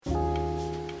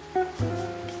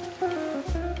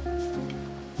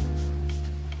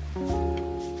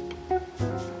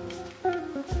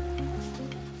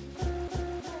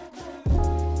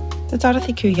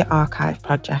Dorothy Chukwuemeka Archive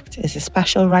Project is a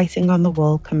special Writing on the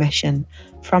Wall commission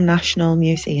from National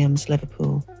Museums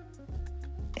Liverpool.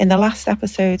 In the last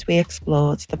episode, we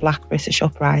explored the Black British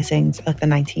Uprisings of the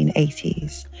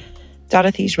 1980s,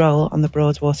 Dorothy's role on the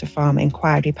Broadwater Farm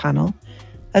Inquiry Panel,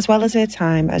 as well as her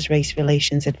time as Race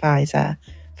Relations Advisor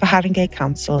for Haringey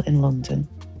Council in London.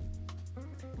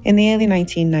 In the early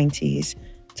 1990s,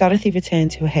 Dorothy returned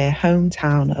to her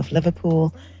hometown of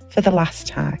Liverpool for the last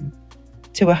time,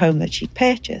 to a home that she'd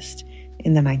purchased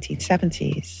in the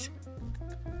 1970s.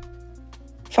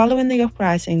 Following the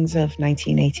uprisings of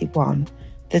 1981,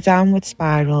 the downward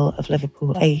spiral of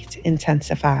Liverpool 8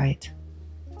 intensified.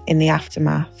 In the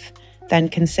aftermath, then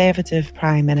Conservative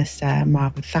Prime Minister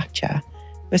Margaret Thatcher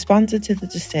responded to the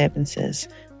disturbances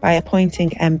by appointing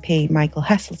MP Michael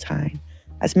Heseltine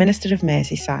as Minister of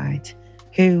Merseyside,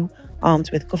 who, armed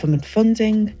with government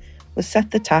funding, was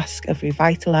set the task of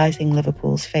revitalising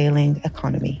Liverpool's failing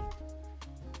economy.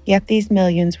 Yet these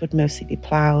millions would mostly be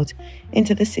ploughed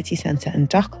into the city centre and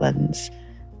docklands,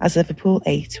 as Liverpool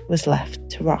 8 was left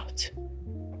to rot.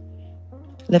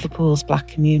 Liverpool's black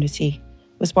community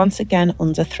was once again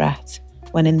under threat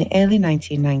when in the early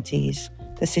 1990s,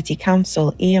 the City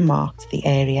Council earmarked the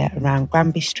area around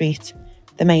Granby Street,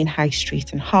 the main high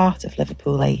street and heart of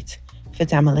Liverpool 8, for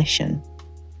demolition.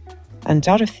 And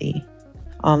Dorothy,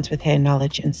 armed with her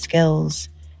knowledge and skills,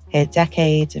 her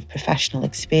decades of professional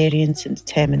experience and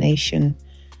determination,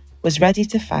 was ready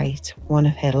to fight one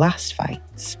of her last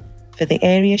fights for the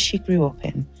area she grew up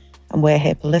in and where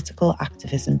her political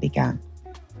activism began.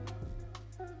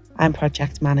 I'm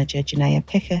Project Manager Janaea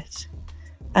Pickett,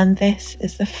 and this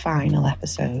is the final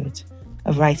episode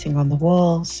of Writing on the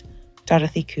Wall's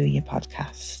Dorothy Chukwuemeka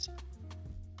podcast.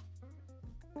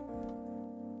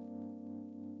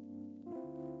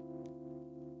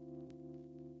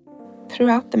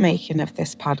 Throughout the making of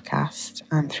this podcast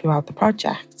and throughout the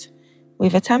project,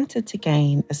 we've attempted to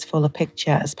gain as full a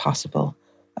picture as possible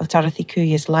of Dorothy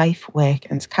Chukwuemeka's life, work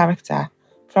and character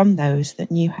from those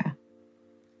that knew her.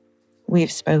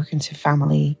 We've spoken to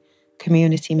family,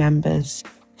 community members,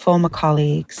 former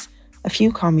colleagues, a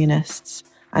few communists,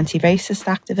 anti-racist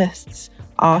activists,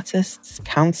 artists,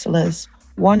 councillors,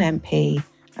 one MP,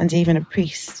 and even a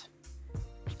priest.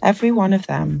 Every one of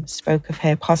them spoke of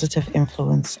her positive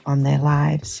influence on their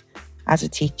lives as a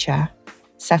teacher,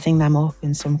 setting them up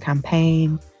in some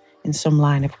campaign, in some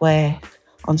line of work,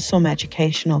 on some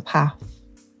educational path.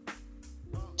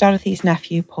 Dorothy's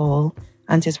nephew Paul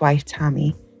and his wife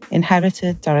Tammy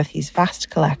inherited Dorothy's vast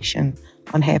collection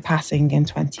on her passing in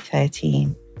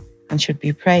 2013 and should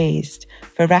be praised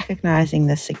for recognising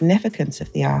the significance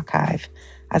of the archive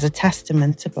as a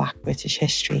testament to Black British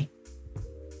history.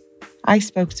 I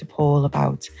spoke to Paul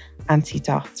about Auntie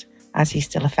Dot, as he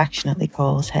still affectionately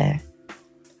calls her,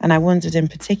 and I wondered in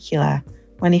particular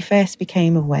when he first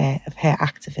became aware of her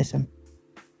activism.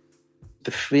 The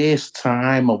first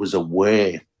time I was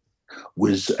aware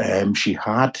was she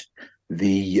had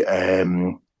the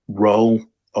role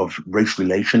of race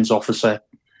relations officer,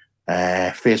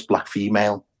 first black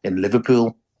female in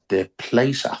Liverpool. The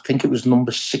place, I think it was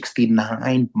number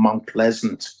 69, Mount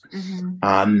Pleasant. Mm-hmm.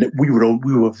 And we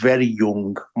were very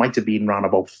young, might have been around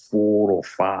about 4 or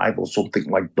 5 or something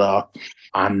like that.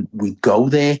 And we'd go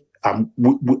there, and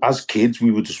as kids,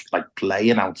 we were just like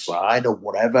playing outside or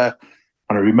whatever.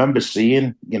 And I remember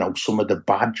seeing, some of the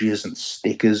badges and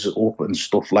stickers up and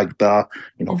stuff like that,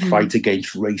 mm-hmm. Fight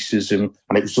against racism.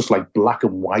 And it was just like black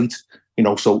and white,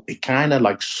 so it kind of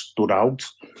like stood out.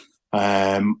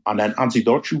 And then Auntie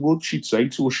Dot, she'd say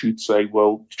to us,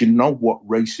 well, do you know what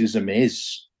racism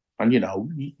is? And,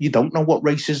 you don't know what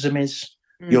racism is.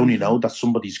 Mm-hmm. You only know that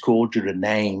somebody's called you a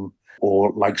name,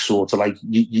 or like sort of like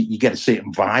you get a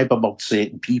certain vibe about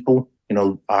certain people,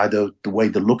 either the way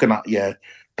they're looking at you,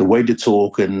 the way they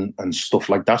talk and stuff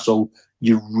like that. So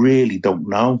you really don't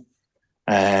know.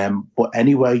 But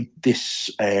anyway,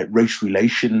 this race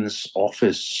relations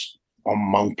office on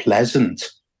Mount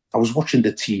Pleasant, I was watching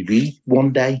the TV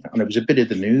one day and it was a bit of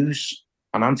the news,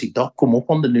 and Auntie Dot come up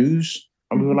on the news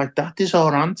and we were like, that is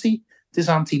our auntie. This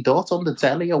Auntie Dot on the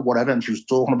telly or whatever. And she was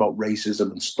talking about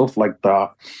racism and stuff like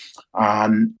that.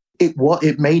 And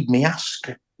it made me ask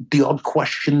the odd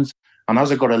questions. And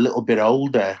as I got a little bit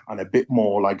older and a bit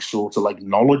more like sort of like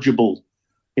knowledgeable,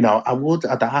 I'd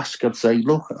ask, I'd say,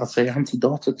 Auntie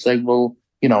Dot, I'd say, well,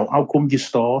 how come you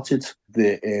started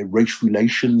the race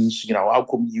relations? How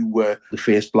come you were the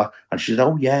first black? And she said,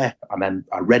 oh, yeah. And then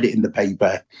I read it in the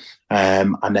paper.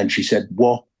 And then she said,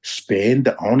 what, Spain?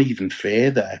 That aren't even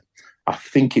further. I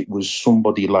think it was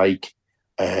somebody like,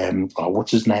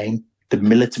 what's his name?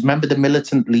 Remember the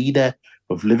militant leader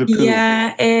of Liverpool.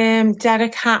 Yeah,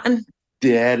 Derek Hatton.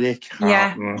 Derek Yeah,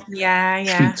 Hatton.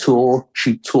 yeah.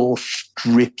 She tore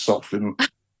strips off him.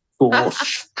 Tore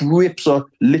strips off,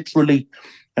 literally.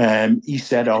 He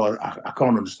said, "Oh, I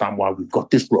can't understand why we've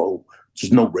got this role.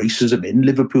 There's no racism in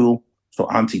Liverpool." So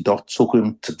Auntie Dot took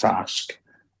him to task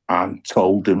and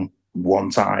told him one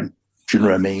time, do you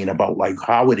know what I mean, about like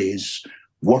how it is,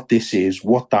 what this is,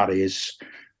 what that is.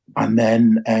 And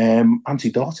then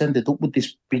Auntie Dot ended up with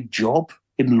this big job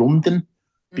in London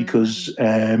because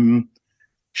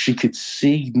she could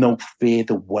see no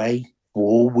further way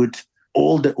forward.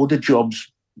 All the other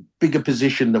jobs, bigger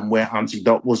position than where Auntie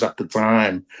Dot was at the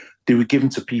time, they were given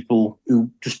to people who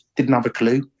just didn't have a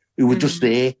clue, who were just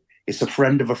there. It's a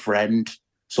friend of a friend.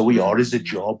 So we are is a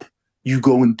job. You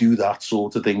go and do that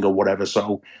sort of thing or whatever.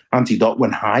 So Auntie Dot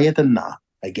went higher than that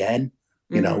again.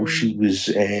 You know, she was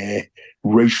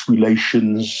race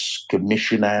relations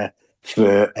commissioner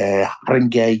for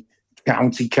Haringey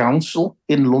County Council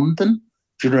in London.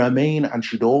 Do you know what I mean? And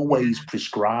she'd always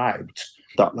prescribed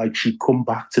that, like, she'd come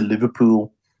back to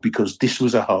Liverpool because this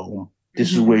was her home.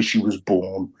 This is where she was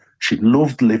born. She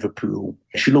loved Liverpool.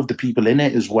 She loved the people in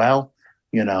it as well.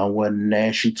 You know,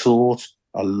 when she taught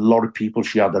a lot of people,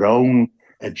 she had her own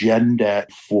agenda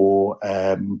for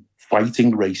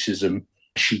fighting racism.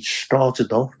 She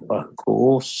started off a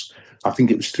course, I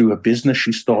think it was through a business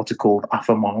she started called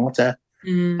Affirmata,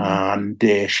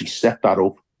 and she set that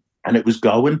up, and it was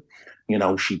going. You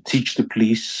know, she'd teach the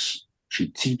police,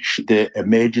 she'd teach the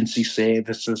emergency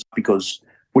services, because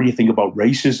what do you think about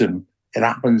racism? It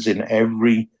happens in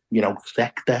every, you know,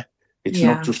 sector. It's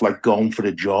not just like going for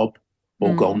a job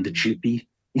or going to chippy.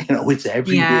 You know, it's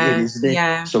everywhere, isn't it?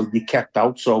 Yeah. So you kept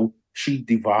out. So she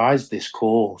devised this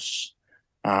course,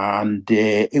 and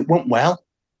it went well.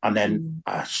 And then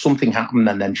something happened,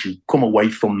 and then she'd come away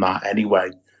from that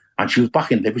anyway. And she was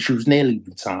back in Liverpool. She was nearly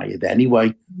retired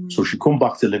anyway. So she come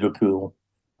back to Liverpool,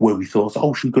 where we thought,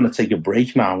 oh, she's going to take a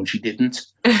break now. And she didn't.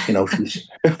 You know,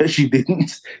 she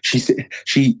didn't.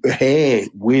 She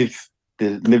with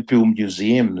the Liverpool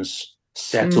museums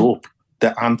set up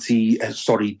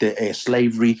the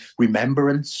slavery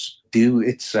remembrance do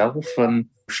itself. And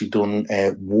she done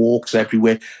walks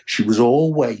everywhere. She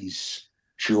always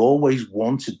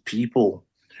wanted people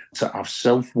to have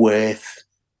self-worth,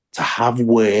 to have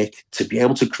work, to be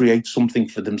able to create something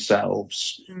for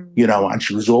themselves, you know. And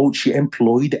she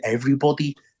employed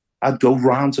everybody. I'd go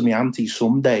round to my auntie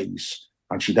some days,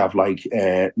 and she'd have like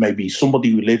maybe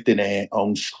somebody who lived in her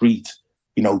own street,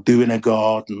 you know, doing a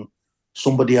garden,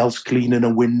 somebody else cleaning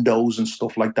her windows and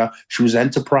stuff like that. She was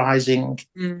enterprising,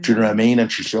 do you know what I mean?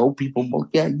 And she showed people, well,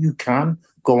 yeah, you can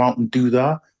go out and do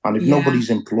that. And if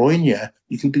nobody's employing you,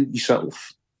 you can do it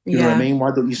yourself. You know what I mean? Why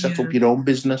don't you set up your own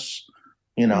business?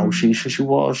 You know, she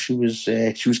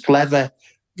was clever.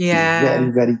 Yeah. She was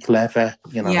very, very clever,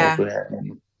 you know.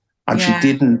 And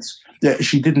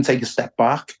she didn't take a step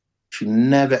back. She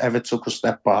never, ever took a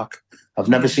step back. I've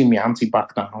never seen my auntie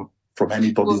back down from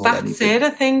anybody. Well, that's it. I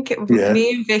think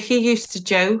me and Vicky used to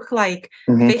joke, like,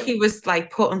 Vicky was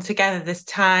like putting together this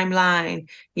timeline,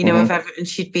 you know, of everything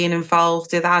she'd been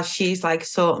involved with as she's like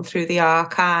sorting through the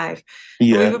archive.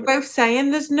 And we were both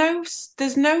saying there's no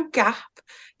gap.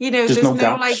 You know, there's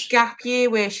no like gap year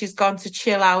where she's gone to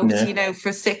chill out, you know,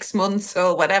 for 6 months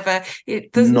or whatever.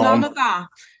 There's none of that.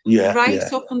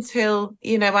 Up until,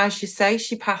 you know, as you say,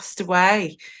 she passed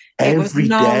away. It was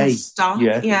non-stop.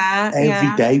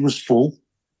 Every day was full.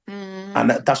 And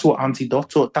that's what Auntie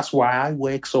Dot taught. That's why I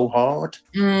work so hard,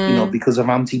 you know, because of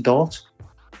Auntie Dot.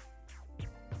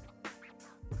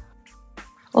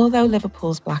 Although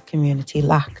Liverpool's black community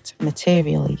lacked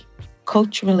materially,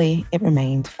 culturally it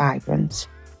remained vibrant.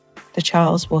 The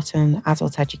Charles Wotton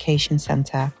Adult Education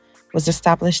Centre was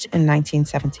established in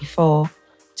 1974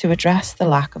 to address the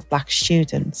lack of black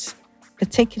students,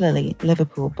 particularly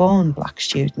Liverpool-born black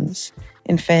students,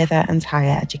 in further and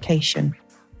higher education.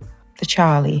 The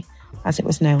Charlie, as it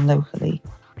was known locally,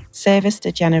 serviced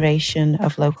a generation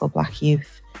of local black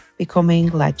youth, becoming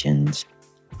legend.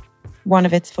 One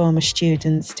of its former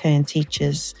students turned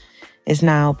teachers is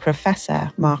now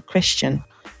Professor Mark Christian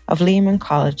of Lehman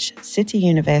College, City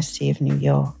University of New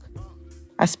York.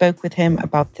 I spoke with him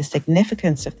about the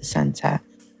significance of the centre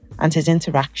and his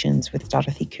interactions with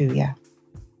Dorothy Kuya.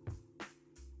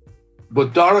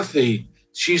 But Dorothy,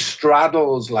 she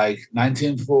straddles like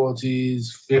 1940s,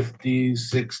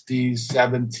 50s, 60s,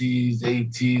 70s,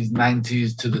 80s,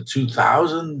 90s to the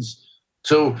 2000s.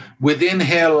 So within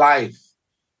her life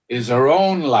is her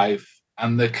own life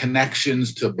and the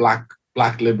connections to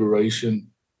black liberation.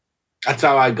 That's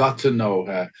how I got to know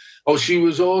her. Oh, she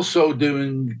was also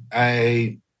doing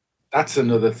a that's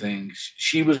another thing.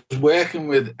 She was working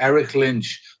with Eric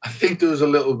Lynch. I think there was a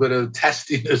little bit of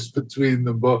testiness between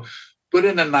them, but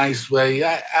in a nice way.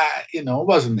 It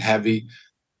wasn't heavy.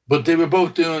 But they were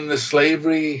both doing the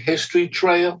slavery history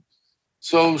trail.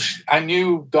 So I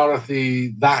knew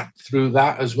Dorothy through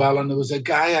that as well. And there was a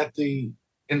guy at the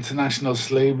International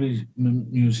Slavery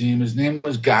Museum. His name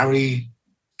was Gary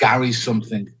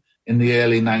something in the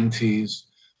early 90s.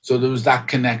 So there was that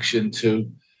connection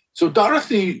too. So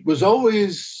Dorothy was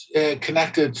always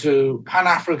connected to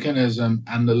Pan-Africanism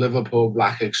and the Liverpool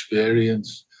Black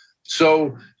experience.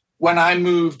 So when I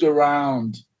moved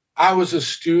around, I was a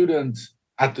student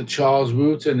at the Charles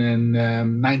Wooten in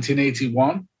 1980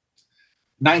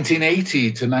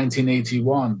 to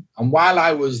 1981. And while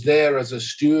I was there as a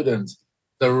student,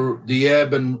 the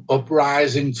urban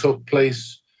uprising took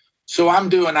place. So I'm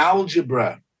doing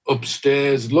algebra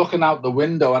upstairs, looking out the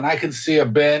window, and I can see a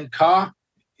burnt car.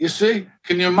 You see?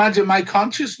 Can you imagine my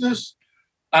consciousness?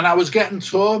 And I was getting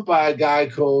taught by a guy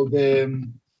called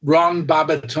Ron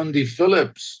Babatunde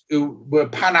Phillips, who were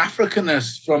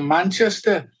Pan-Africanists from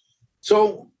Manchester.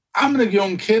 So I'm a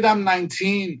young kid, I'm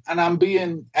 19, and I'm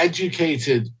being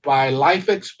educated by life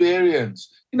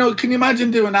experience. Can you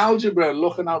imagine doing algebra,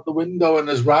 looking out the window and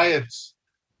there's riots?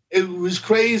 It was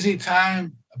crazy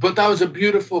time, but that was a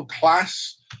beautiful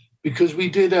class because we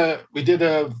did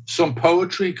some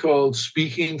poetry called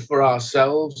Speaking for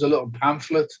Ourselves, a little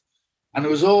pamphlet. And it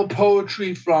was all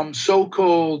poetry from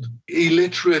so-called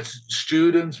illiterate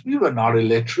students. We were not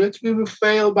illiterate. We were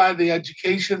failed by the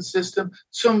education system.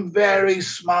 Some very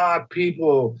smart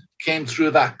people came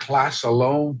through that class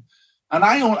alone. And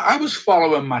I was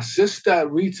following my sister,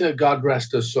 Rita, God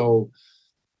rest her soul.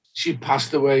 She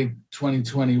passed away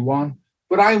 2021.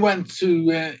 But I went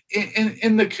to,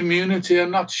 in the community,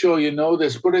 I'm not sure you know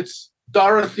this, but it's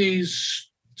Dorothy's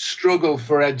struggle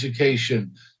for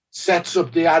education. Sets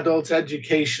up the adult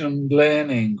education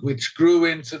learning, which grew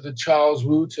into the Charles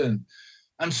Wooten.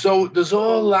 And so there's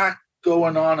all that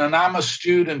going on. And I'm a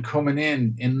student coming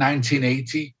in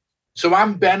 1980. So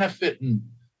I'm benefiting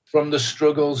from the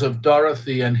struggles of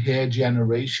Dorothy and her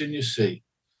generation, you see.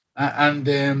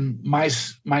 And my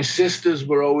sisters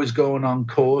were always going on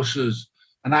courses.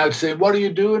 And I would say, what are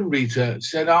you doing, Rita? I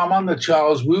said, I'm on the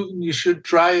Charles Wooten. You should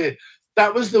try it.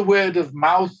 That was the word of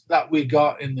mouth that we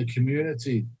got in the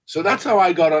community. So that's how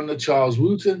I got on the Charles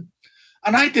Wooten.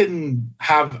 And I didn't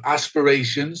have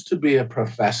aspirations to be a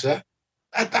professor.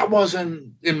 That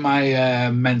wasn't in my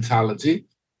mentality.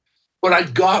 But I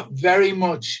got very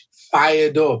much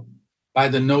fired up by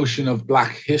the notion of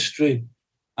Black history.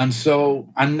 And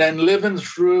then living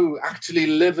through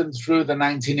the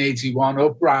 1981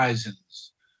 uprisings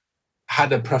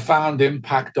had a profound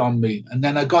impact on me. And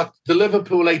then I got the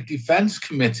Liverpool 8 Defence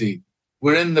Committee.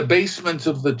 We're in the basement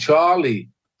of the Charlie,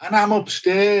 and I'm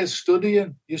upstairs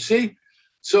studying, you see?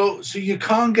 So you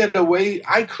can't get away.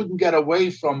 I couldn't get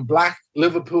away from Black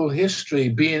Liverpool history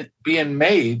being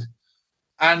made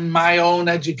and my own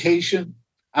education.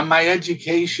 And my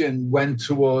education went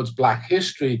towards Black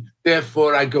history.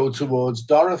 Therefore, I go towards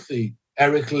Dorothy,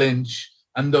 Eric Lynch,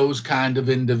 and those kind of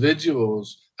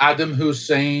individuals. Adam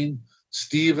Hussein,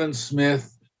 Stephen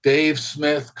Smith, Dave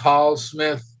Smith, Carl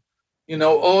Smith,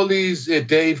 all these,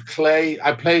 Dave Clay.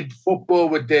 I played football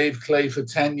with Dave Clay for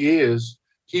 10 years.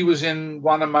 He was in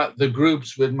one of the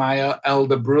groups with my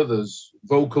elder brothers,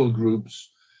 vocal groups.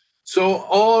 So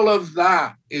all of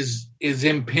that is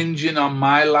impinging on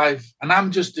my life. And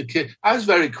I'm just a kid. I was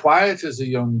very quiet as a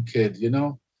young kid,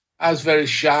 I was very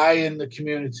shy in the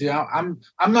community. I'm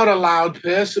not a loud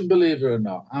person, believe it or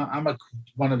not. I'm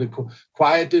one of the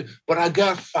quiet dudes. But I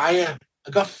got fire. I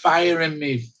got fire in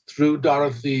me through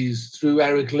Dorothy's, through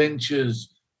Eric Lynch's,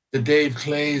 the Dave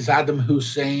Clays, Adam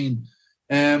Hussein.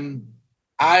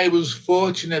 I was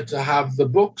fortunate to have the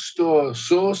bookstore,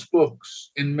 Source Books,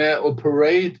 in Myrtle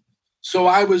Parade. So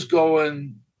I was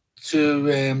going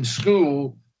to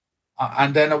school,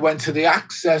 and then I went to the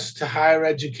Access to Higher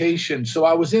Education. So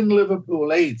I was in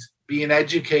Liverpool 8 being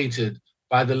educated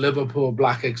by the Liverpool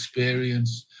Black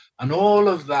experience. And all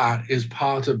of that is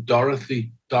part of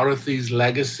Dorothy's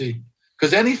legacy.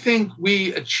 Because anything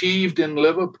we achieved in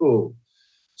Liverpool,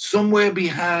 somewhere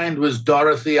behind was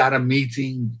Dorothy at a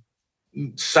meeting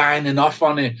signing off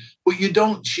on it. But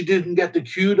she didn't get the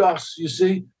kudos, you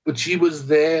see, but she was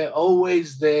there,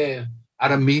 always there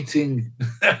at a meeting.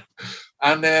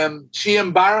 And she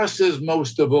embarrasses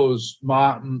most of us,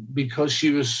 Martin, because she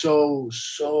was so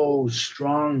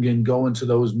strong in going to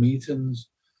those meetings.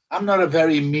 I'm not a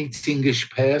very meetingish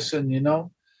person,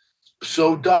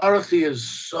 So Dorothy is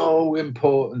so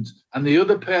important. And the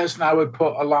other person I would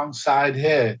put alongside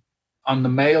her on the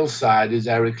male side is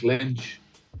Eric Lynch.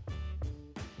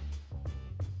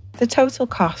 The total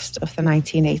cost of the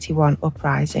 1981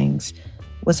 uprisings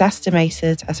was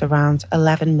estimated at around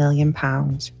 £11 million.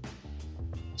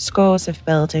 Scores of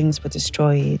buildings were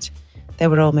destroyed. There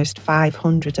were almost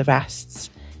 500 arrests,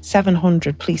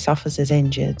 700 police officers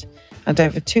injured, and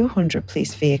over 200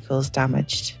 police vehicles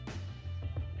damaged.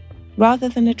 Rather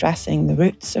than addressing the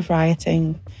roots of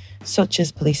rioting, such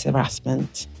as police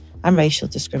harassment and racial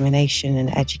discrimination in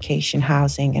education,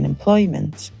 housing and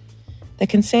employment, the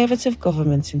Conservative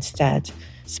government instead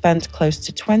spent close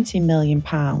to £20 million,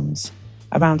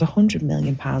 around £100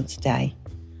 million today,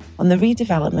 on the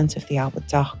redevelopment of the Albert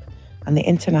Dock and the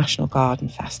International Garden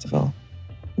Festival.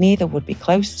 Neither would be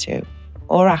close to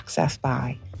or accessed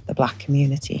by the black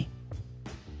community.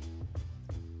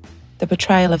 The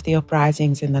portrayal of the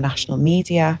uprisings in the national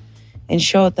media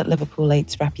ensured that Liverpool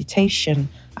 8's reputation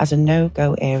as a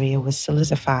no-go area was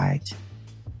solidified.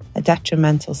 A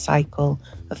detrimental cycle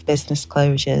of business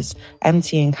closures,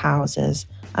 emptying houses,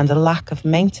 and a lack of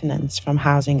maintenance from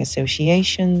housing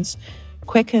associations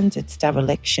quickened its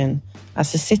dereliction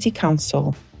as the City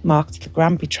Council marked the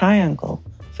Granby Triangle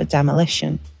for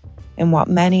demolition in what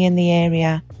many in the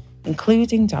area,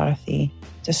 including Dorothy,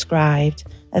 described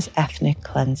as ethnic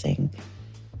cleansing.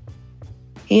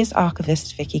 Here's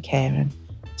archivist Vicky Kieran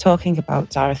talking about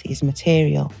Dorothy's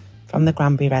material from the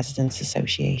Granby Residents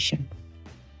Association.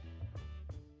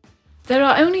 There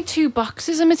are only 2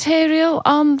 boxes of material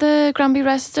on the Granby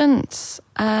Residents.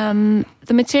 The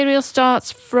material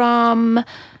starts from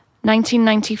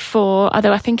 1994,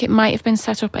 although I think it might have been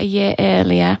set up a year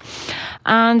earlier.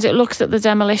 And it looks at the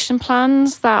demolition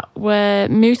plans that were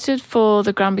mooted for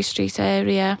the Granby Street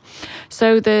area.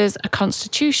 So there's a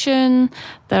constitution,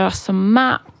 there are some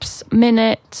maps,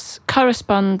 minutes,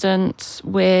 correspondence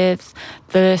with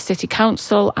the City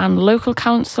Council and local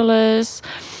councillors.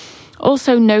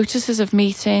 Also notices of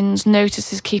meetings,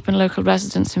 notices keeping local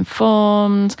residents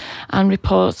informed, and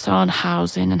reports on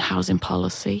housing and housing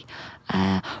policy.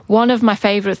 One of my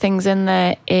favourite things in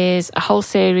there is a whole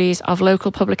series of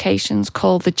local publications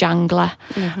called The Jangler.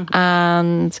 Mm-hmm.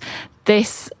 And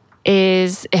this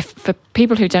is, if for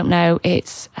people who don't know,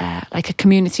 it's like a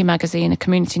community magazine, a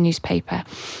community newspaper,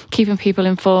 keeping people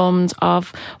informed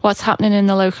of what's happening in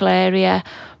the local area.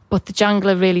 But the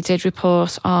Jangler really did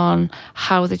report on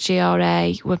how the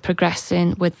GRA were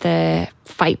progressing with the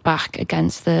fight back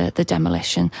against the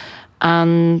demolition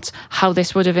and how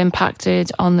this would have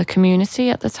impacted on the community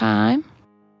at the time.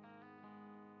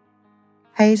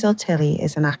 Hazel Tilley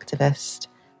is an activist,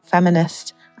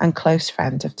 feminist and close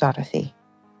friend of Dorothy.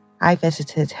 I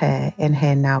visited her in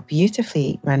her now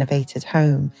beautifully renovated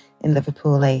home in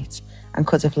Liverpool 8 and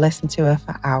could have listened to her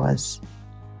for hours.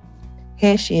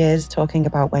 Here she is talking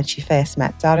about when she first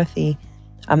met Dorothy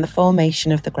and the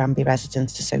formation of the Granby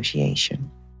Residents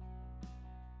Association.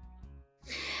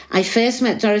 I first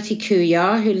met Dorothy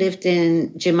Couillard, who lived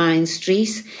in Jermyn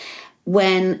Street,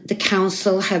 when the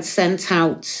council had sent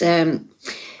out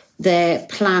their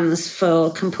plans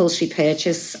for compulsory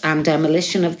purchase and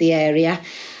demolition of the area.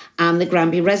 And the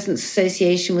Granby Residents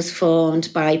Association was formed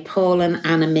by Paul and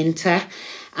Anna Minter,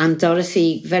 and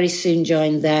Dorothy very soon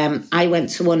joined them. I went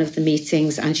to one of the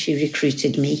meetings and she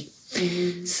recruited me.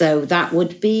 Mm-hmm. So that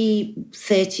would be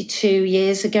 32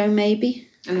 years ago, maybe.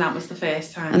 And that was the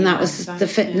first time. And that was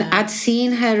I'd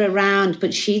seen her around,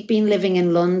 but she'd been living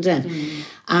in London,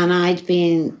 and I'd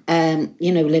been,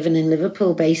 living in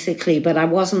Liverpool basically. But I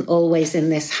wasn't always in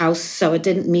this house, so I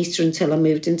didn't meet her until I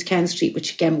moved into Kent Street,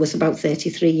 which again was about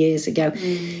 33 years ago.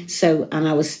 So, and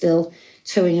I was still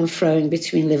toing and froing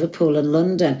between Liverpool and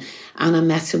London, and I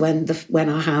met her when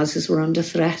our houses were under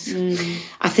threat.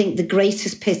 I think the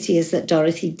greatest pity is that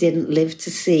Dorothy didn't live to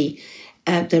see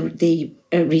the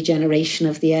regeneration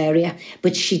of the area,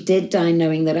 but she did die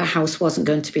knowing that her house wasn't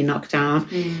going to be knocked down,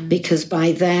 because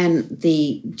by then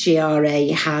the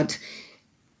GRA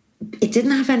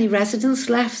didn't have any residents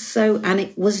left, and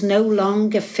it was no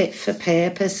longer fit for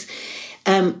purpose.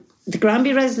 The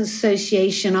Granby Residents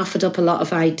Association offered up a lot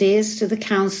of ideas to the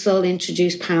council,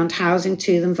 introduced pound housing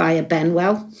to them via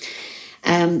Benwell,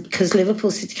 because Liverpool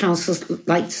City Council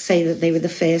like to say that they were the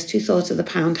first who thought of the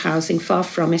pound housing. Far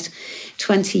from it.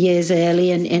 20 years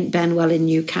early in Benwell in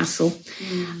Newcastle,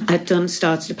 I'd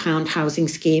started a pound housing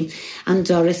scheme, and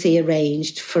Dorothy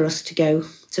arranged for us to go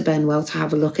to Benwell to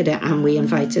have a look at it, and we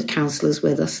invited councillors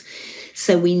with us.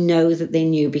 So we know that they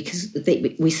knew, because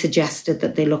we suggested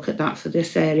that they look at that for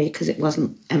this area, because it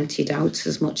wasn't emptied out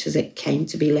as much as it came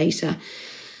to be later.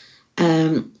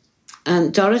 And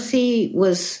Dorothy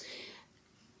was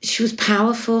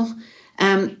powerful.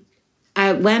 When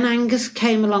Angus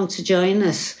came along to join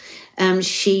us,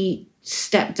 She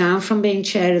stepped down from being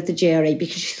chair of the GRA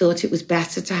because she thought it was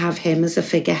better to have him as a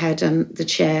figurehead and the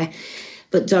chair.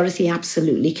 But Dorothy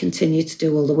absolutely continued to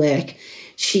do all the work.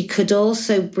 She could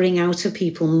also bring out of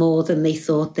people more than they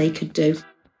thought they could do.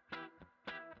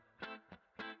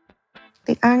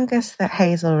 The Angus that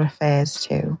Hazel refers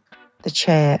to, the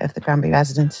chair of the Granby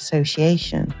Residents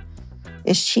Association,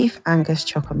 is Chief Angus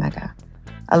Chukwuemeka,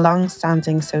 a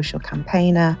long-standing social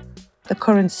campaigner, the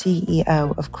current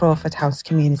CEO of Crawford House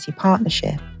Community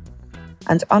Partnership,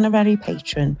 and honorary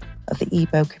patron of the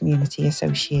Igbo Community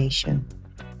Association.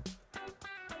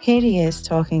 Here he is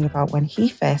talking about when he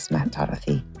first met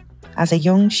Dorothy as a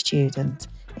young student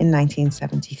in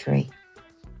 1973.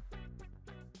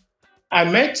 I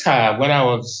met her when I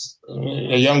was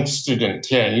a young student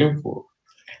here in Liverpool.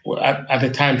 At the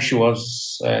time, she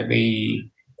was the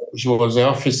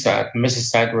officer at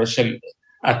Merseyside Rochelle.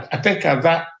 I think at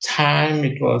that time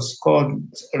it was called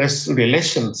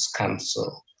Relations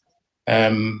Council,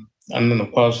 and then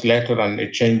of course later on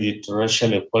they changed it to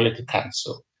Racial Equality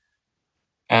Council.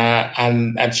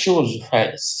 And she was the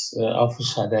first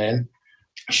officer then.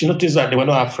 She noticed that there were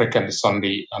no Africans on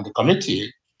the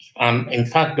committee. And in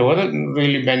fact, there weren't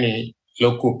really many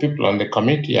local people on the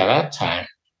committee at that time.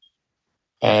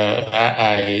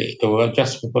 There were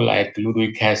just people like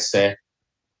Ludwig Hesse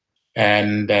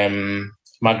and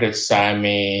Margaret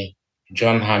Sami,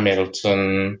 John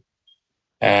Hamilton,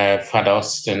 Father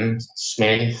Austin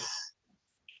Smith,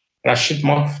 Rashid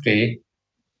Mufti,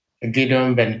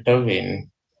 Gideon Bentovin.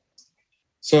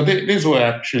 So these were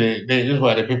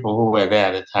the people who were there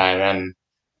at the time.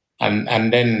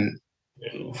 And then,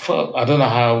 I don't know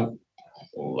how,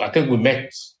 I think we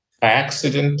met by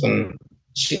accident, and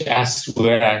she asked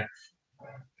where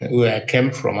I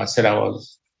came from. I said I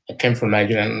came from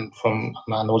Nigeria, and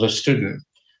I was a student,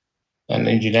 an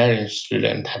engineering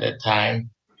student at the time.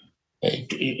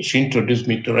 She introduced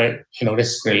me to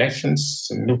race relations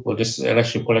in Liverpool, this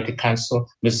Racial Equality Council,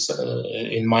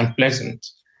 in Mount Pleasant.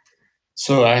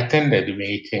 So I attended the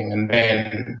meeting, and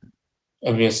then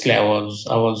obviously I was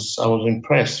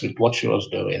impressed with what she was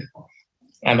doing,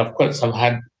 and of course I've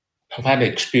had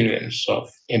experience of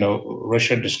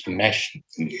racial discrimination.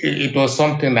 It was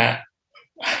something that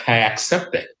I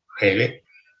accepted really,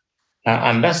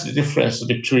 and that's the difference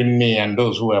between me and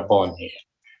those who were born here.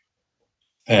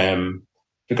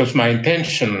 Because my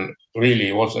intention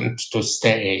really wasn't to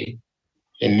stay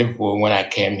in Liverpool when I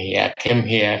came here. I came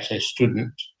here as a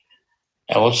student.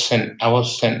 I was sent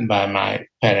by my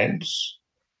parents,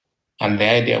 and the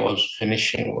idea was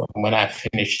when I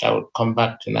finished, I would come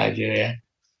back to Nigeria.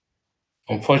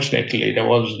 Unfortunately, there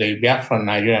was the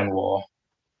Biafran-Nigerian War,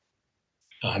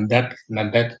 and that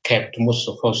kept most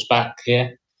of us back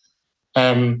here.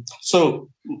 So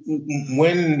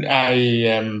when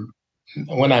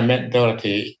I met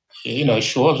Dorothy, she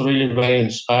was really very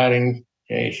inspiring.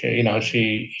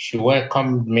 She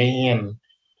welcomed me, and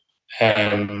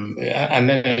then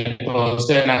it was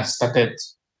then I started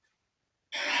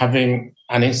having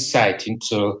an insight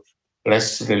into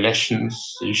race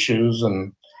relations issues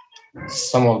and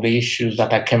some of the issues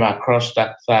that I came across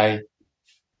that I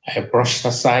brushed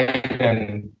aside,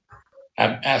 and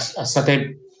I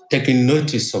started taking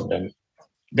notice of them.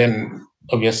 Then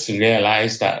obviously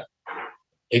realized that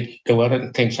there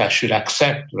weren't things I should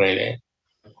accept really.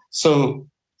 So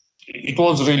it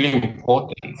was really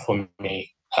important for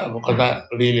me because that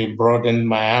really broadened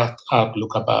my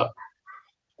outlook about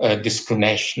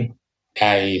discrimination.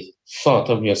 I thought,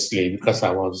 obviously, because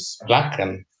I was Black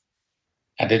and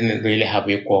I didn't really have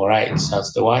equal rights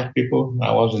as the white people,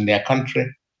 I was in their country.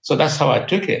 So that's how I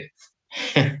took it.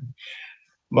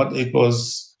 But it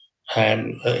was,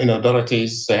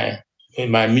 Dorothy's,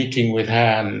 my meeting with her,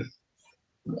 and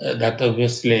that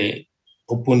obviously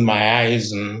opened my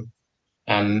eyes and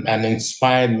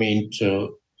inspired me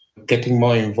into getting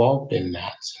more involved in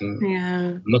that,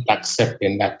 and not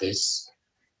accepting that it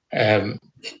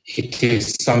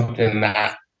is something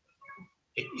that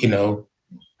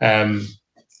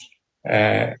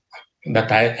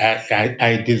that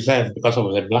I deserve because I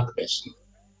was a Black person.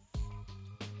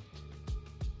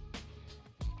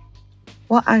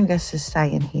 What Angus is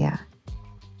saying here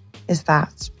is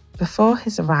that before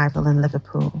his arrival in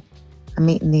Liverpool and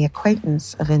meeting the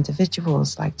acquaintance of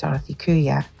individuals like Dorothy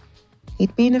Kuya,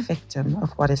 he'd been a victim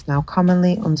of what is now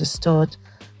commonly understood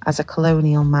as a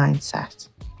colonial mindset.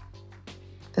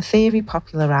 The theory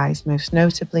popularised most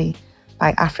notably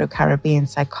by Afro-Caribbean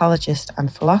psychologist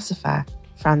and philosopher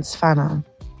Frantz Fanon.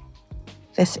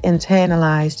 This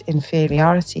internalised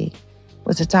inferiority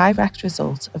was a direct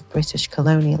result of British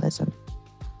colonialism.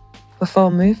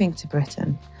 Before moving to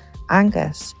Britain,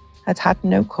 Angus had had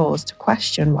no cause to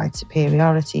question white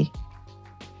superiority.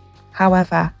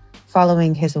 However,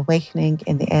 following his awakening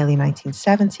in the early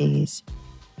 1970s,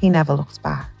 he never looked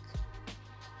back.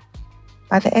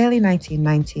 By the early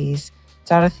 1990s,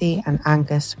 Dorothy and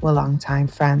Angus were longtime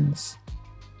friends.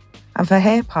 And for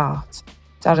her part,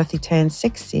 Dorothy turned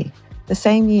 60 the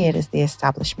same year as the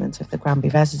establishment of the Granby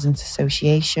Residents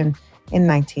Association in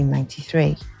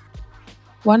 1993.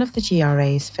 One of the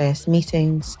GRA's first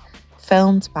meetings,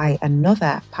 filmed by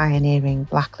another pioneering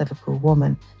Black Liverpool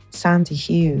woman, Sandy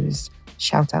Hughes,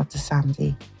 shout out to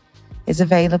Sandy, is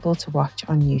available to watch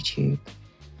on YouTube.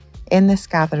 In this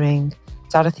gathering,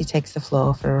 Dorothy takes the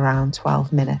floor for around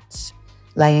 12 minutes,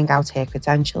 laying out her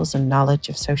credentials and knowledge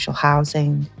of social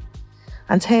housing,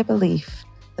 and her belief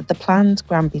that the planned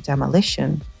Granby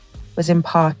demolition was in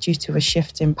part due to a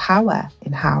shift in power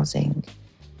in housing,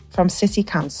 from city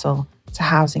council to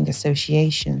housing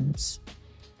associations,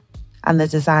 and the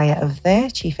desire of their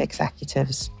chief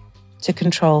executives to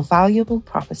control valuable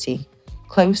property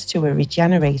close to a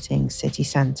regenerating city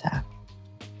centre.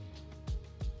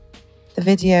 The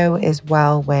video is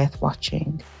well worth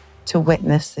watching to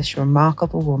witness this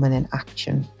remarkable woman in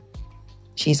action.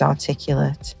 She's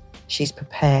articulate, she's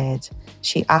prepared,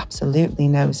 she absolutely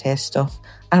knows her stuff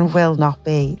and will not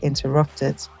be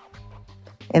interrupted.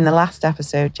 In the last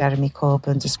episode, Jeremy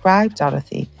Corbyn described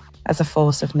Dorothy as a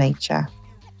force of nature,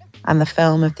 and the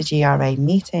film of the GRA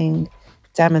meeting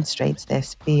demonstrates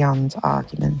this beyond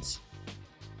argument.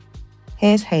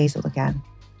 Here's Hazel again,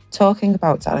 talking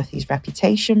about Dorothy's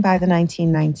reputation by the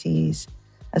 1990s,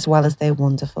 as well as their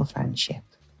wonderful friendship.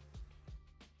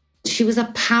 She was a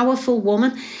powerful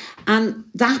woman, and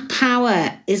that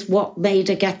power is what made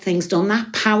her get things done.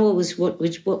 That power was what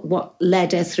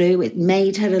led her through. It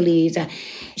made her a leader.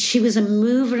 She was a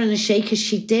mover and a shaker.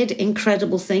 She did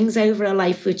incredible things over her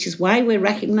life, which is why we're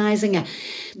recognising her.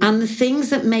 And the things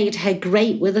that made her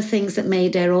great were the things that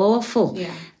made her awful.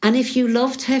 Yeah. And if you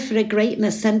loved her for her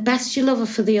greatness, then best you love her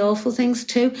for the awful things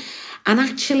too. And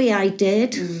actually I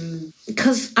did.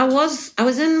 Because I was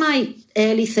in my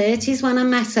early 30s when I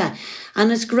met her. And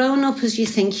as grown up as you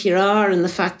think you are, and the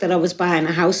fact that I was buying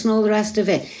a house and all the rest of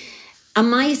it, I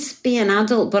might be an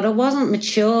adult, but I wasn't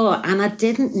mature, and I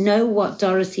didn't know what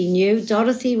Dorothy knew.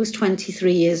 Dorothy was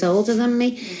 23 years older than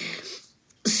me.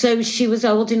 So she was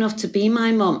old enough to be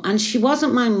my mum. And she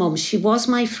wasn't my mum, she was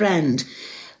my friend.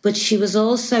 But she was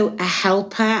also a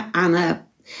helper, and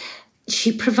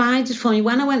she provided for me.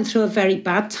 When I went through a very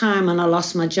bad time and I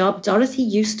lost my job, Dorothy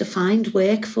used to find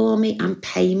work for me and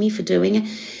pay me for doing it.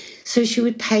 So she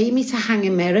would pay me to hang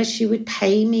a mirror. She would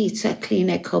pay me to clean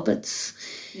her cupboards.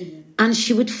 Mm-hmm. And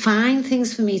she would find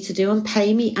things for me to do and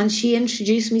pay me. And she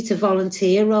introduced me to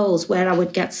volunteer roles where I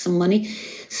would get some money.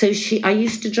 So I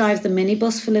used to drive the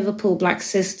minibus for Liverpool Black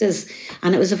Sisters,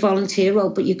 and it was a volunteer role,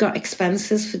 but you got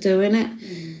expenses for doing it.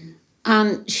 Mm.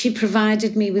 And she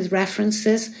provided me with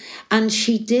references, and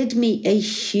she did me a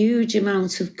huge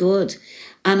amount of good.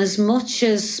 And as much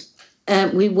as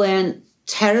we weren't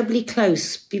terribly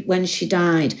close when she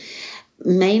died,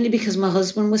 mainly because my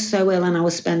husband was so ill and I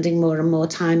was spending more and more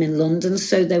time in London,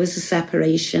 so there was a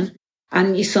separation.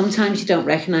 And sometimes you don't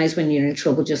recognise when you're in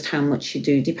trouble just how much you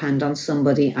do depend on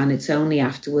somebody, and it's only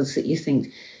afterwards that you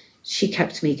think, she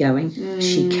kept me going.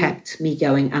 She kept me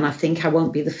going. And I think I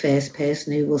won't be the first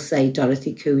person who will say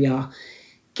Dorothy Kuyar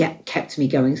kept me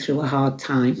going through a hard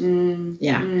time.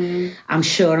 I'm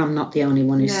sure I'm not the only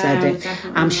one who said it.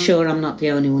 I'm sure I'm not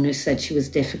the only one who said she was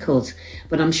difficult,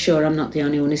 but I'm sure I'm not the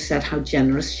only one who said how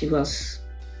generous she was.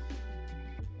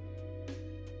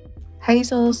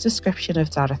 Hazel's description of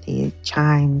Dorothy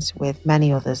chimes with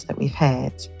many others that we've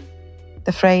heard.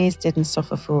 The phrase "didn't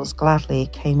suffer fools gladly"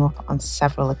 came up on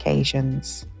several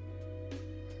occasions.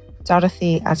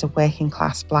 Dorothy, as a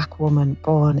working-class black woman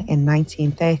born in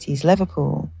 1930s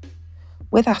Liverpool,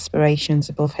 with aspirations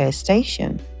above her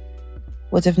station,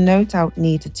 would have no doubt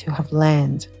needed to have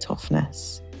learned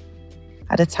toughness.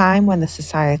 At a time when the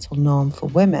societal norm for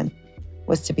women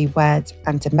was to be wed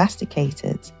and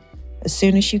domesticated as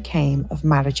soon as you came of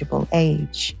marriageable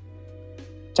age,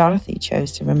 Dorothy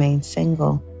chose to remain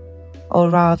single, or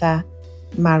rather,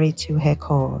 married to her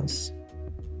cause.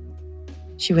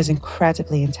 She was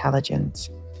incredibly intelligent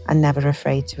and never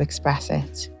afraid to express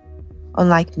it.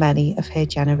 Unlike many of her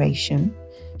generation,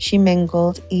 she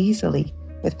mingled easily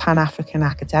with Pan-African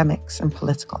academics and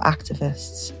political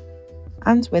activists,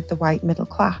 and with the white middle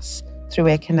class through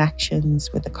her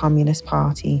connections with the Communist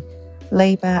Party,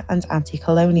 Labour and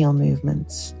anti-colonial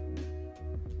movements.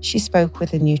 She spoke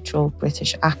with a neutral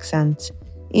British accent,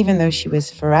 even though she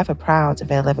was forever proud of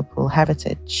her Liverpool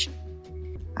heritage.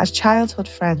 As childhood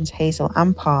friend Hazel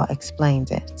Ampar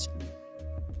explained it,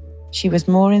 "She was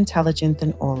more intelligent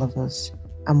than all of us,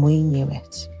 and we knew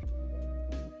it."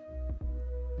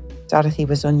 Dorothy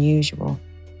was unusual.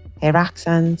 Her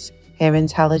accent, her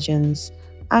intelligence,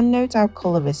 and no doubt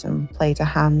colorism played a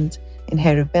hand in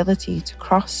her ability to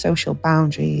cross social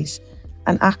boundaries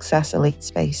and access elite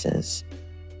spaces.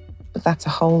 But that's a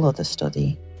whole other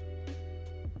study.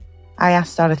 I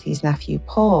asked Dorothy's nephew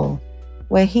Paul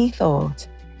where he thought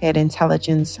her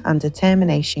intelligence and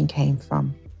determination came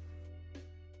from.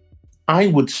 I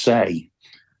would say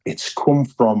it's come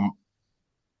from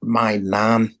my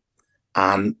nan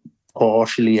and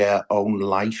partially her own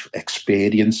life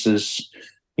experiences,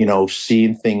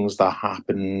 seeing things that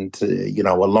happened,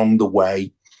 along the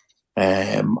way.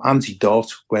 Auntie Dot,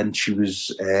 when she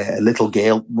was a little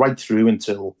girl, right through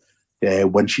until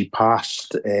when she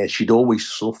passed, she'd always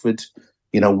suffered,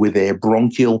 with her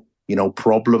bronchial,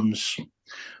 problems.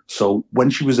 So when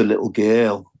she was a little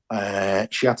girl,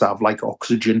 she had to have like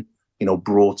oxygen,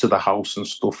 brought to the house and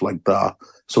stuff like that.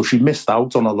 So she missed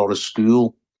out on a lot of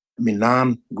school. My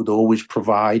nan would always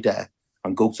provide her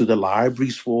and go to the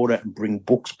libraries for her and bring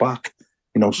books back,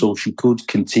 so she could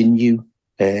continue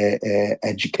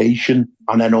education.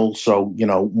 And then also,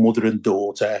 mother and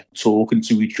daughter talking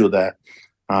to each other.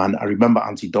 And I remember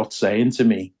Auntie Dot saying to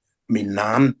me, my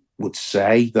nan would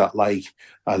say that like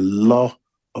a lot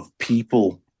of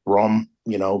people from,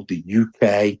 the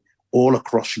UK, all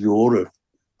across Europe,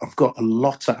 have got a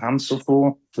lot to answer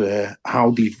for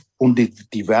how they've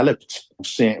underdeveloped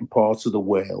certain parts of the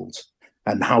world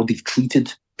and how they've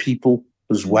treated people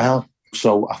as well.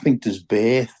 So I think there's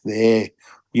birth there,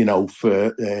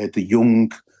 for the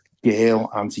young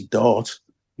girl, Auntie Dot,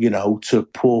 to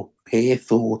put her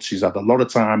thoughts. She's had a lot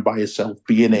of time by herself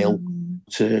being ill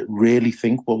to really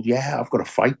think, well, yeah, I've got to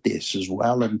fight this as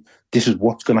well. And this is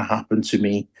what's going to happen to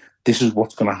me. This is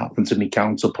what's going to happen to me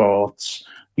counterparts.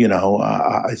 She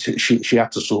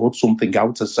had to sort something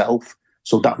out herself.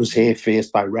 So that was her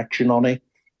first direction on it.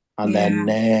 And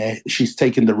then she's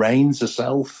taken the reins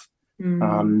herself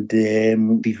and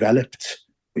developed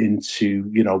into,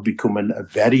 becoming a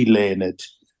very learned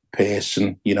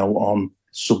person, on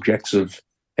subjects of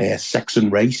sex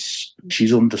and race.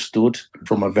 She's understood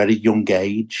from a very young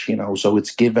age, so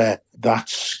it's give her that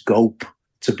scope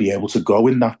to be able to go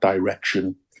in that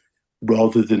direction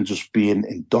rather than just being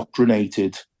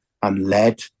indoctrinated and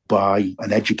led by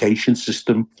an education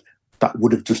system that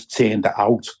would have just turned her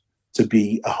out to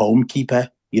be a homekeeper,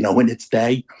 in its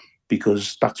day,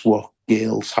 because that's what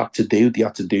girls had to do. They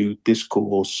had to do this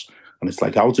course, and it's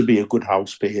like how to be a good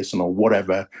house person or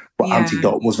whatever. But Auntie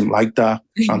Dot wasn't like that.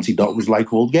 Auntie Dot was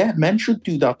like, well, yeah, men should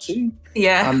do that too.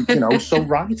 Yeah. And, so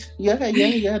right. Yeah,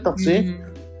 that's it.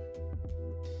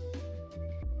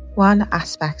 One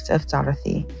aspect of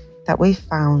Dorothy that we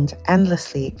found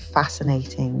endlessly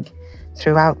fascinating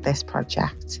throughout this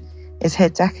project is her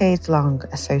decades-long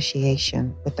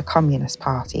association with the Communist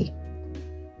Party.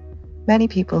 Many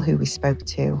people who we spoke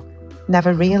to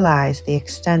never realised the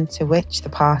extent to which the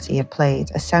party had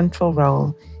played a central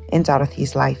role in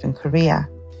Dorothy's life and career.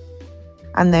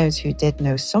 And those who did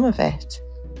know some of it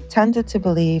tended to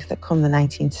believe that come the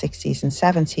 1960s and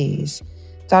 70s,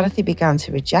 Dorothy began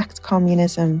to reject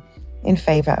communism in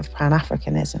favour of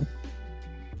Pan-Africanism.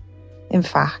 In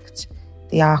fact,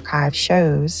 the archive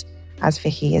shows, as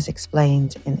Vicky has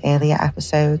explained in earlier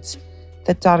episodes,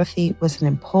 that Dorothy was an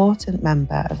important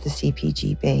member of the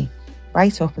CPGB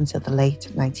right up until the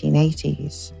late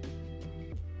 1980s.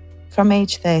 From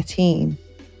age 13,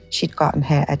 she'd gotten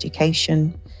her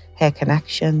education, her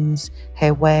connections,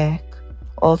 her work,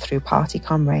 all through party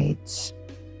comrades.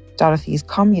 Dorothy's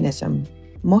communism,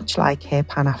 much like her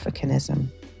Pan-Africanism,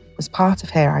 was part of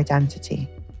her identity.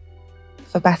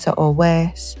 For better or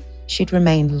worse, she'd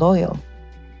remained loyal,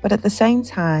 but at the same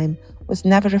time was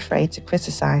never afraid to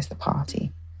criticise the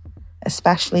party,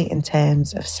 especially in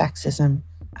terms of sexism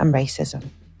and racism.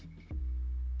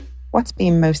 What's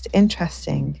been most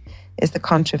interesting is the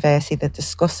controversy that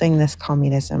discussing this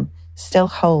communism still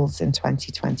holds in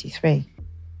 2023.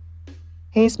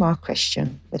 Here's Mark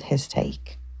Christian with his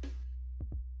take.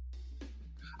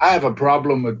 I have a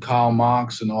problem with Karl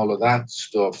Marx and all of that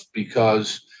stuff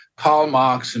because Karl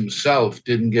Marx himself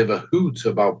didn't give a hoot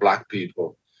about Black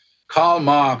people. Karl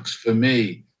Marx, for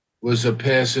me, was a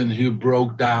person who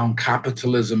broke down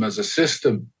capitalism as a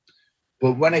system.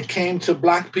 But when it came to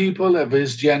Black people of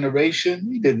his generation,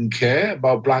 he didn't care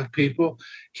about Black people.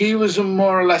 He was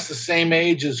more or less the same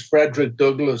age as Frederick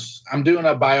Douglass. I'm doing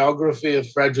a biography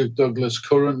of Frederick Douglass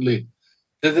currently.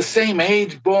 They're the same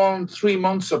age, born 3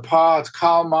 months apart,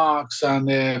 Karl Marx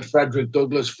and Frederick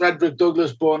Douglass. Frederick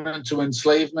Douglass, born into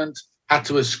enslavement, had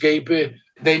to escape it.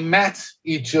 They met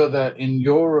each other in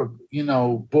Europe,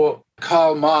 but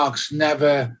Karl Marx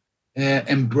never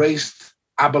embraced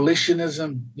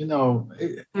abolitionism,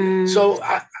 So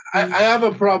I have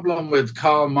a problem with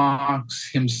Karl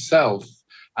Marx himself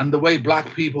and the way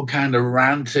Black people kind of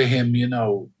ran to him,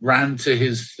 ran to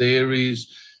his theories.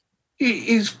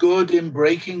 He's good in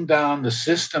breaking down the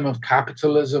system of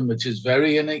capitalism, which is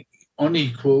very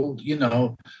unequal.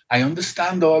 I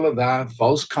understand all of that,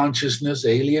 false consciousness,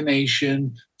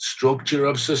 alienation, structure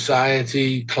of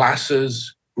society,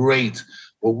 classes, great.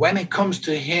 But when it comes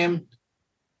to him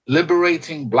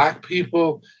liberating Black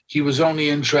people, he was only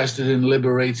interested in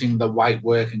liberating the white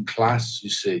working class, you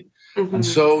see. Mm-hmm. And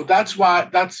so that's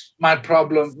my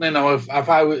problem.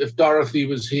 If Dorothy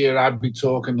was here, I'd be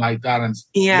talking like that and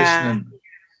listening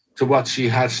to what she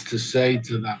has to say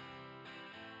to that.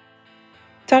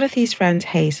 Dorothy's friend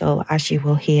Hazel, as you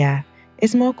will hear,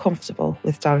 is more comfortable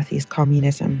with Dorothy's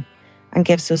communism and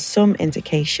gives us some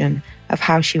indication of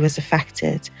how she was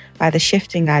affected by the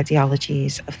shifting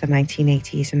ideologies of the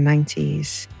 1980s and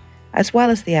 90s, as well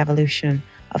as the evolution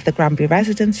of the Granby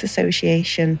Residents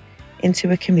Association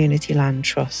into a community land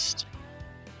trust.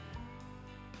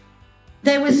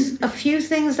 There was a few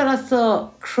things that I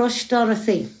thought crushed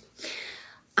Dorothy.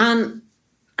 And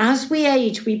as we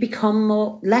age, we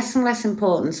become less and less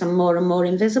important and more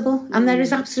invisible. And there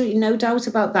is absolutely no doubt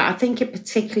about that. I think it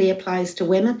particularly applies to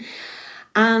women.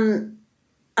 And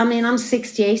I mean, I'm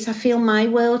 68. I feel my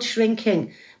world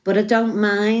shrinking, but I don't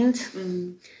mind.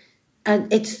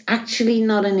 And it's actually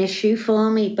not an issue for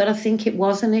me, but I think it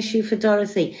was an issue for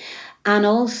Dorothy. And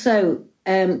also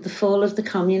the fall of the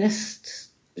communists,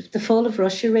 the fall of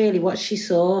Russia, really, what she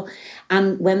saw.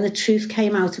 And when the truth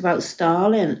came out about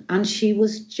Stalin, and she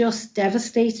was just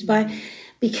devastated by it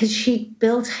because she'd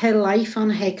built her life on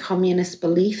her communist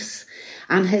beliefs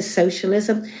and her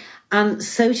socialism. And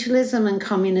socialism and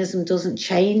communism doesn't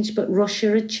change, but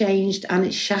Russia had changed and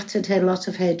it shattered a lot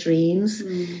of her dreams.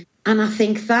 And I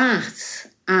think that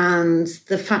and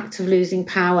the fact of losing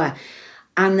power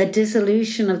and the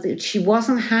dissolution of she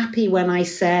wasn't happy when I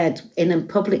said in a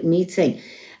public meeting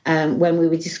when we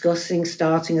were discussing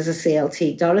starting as a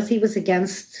CLT, Dorothy was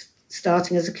against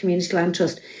starting as a community land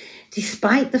trust,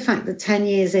 despite the fact that 10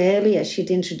 years earlier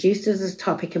she'd introduced us as a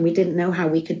topic and we didn't know how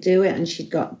we could do it, and she'd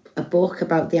got a book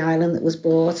about the island that was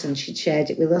bought and she'd shared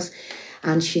it with us,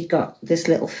 and she'd got this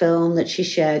little film that she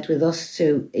shared with us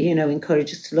to,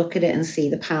 encourage us to look at it and see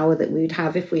the power that we would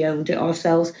have if we owned it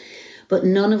ourselves. But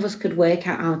none of us could work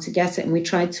out how to get it, and we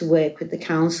tried to work with the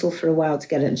council for a while to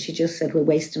get it, and she just said, we're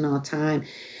wasting our time.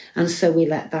 And so we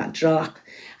let that drop.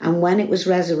 And when it was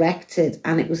resurrected,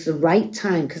 and it was the right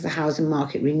time because the Housing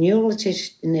Market Renewal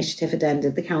Initiative had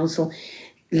ended, the council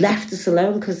left us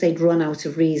alone because they'd run out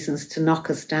of reasons to knock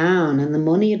us down, and the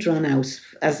money had run out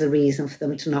as a reason for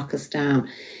them to knock us down.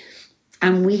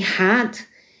 And we had,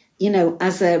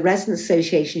 as a resident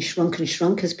association, shrunk and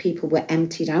shrunk as people were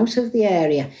emptied out of the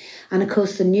area. And of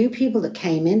course, the new people that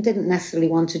came in didn't necessarily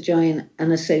want to join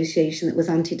an association that was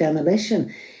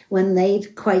anti-demolition, when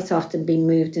they'd quite often been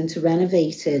moved into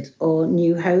renovated or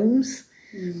new homes.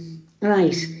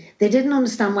 Right. They didn't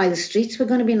understand why the streets were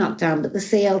going to be knocked down, but the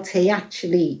CLT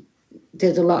actually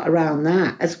did a lot around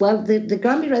that as well. The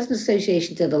Granby Residents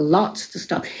Association did a lot to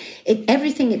stop it.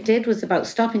 Everything it did was about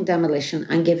stopping demolition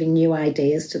and giving new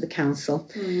ideas to the council.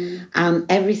 And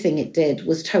everything it did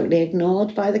was totally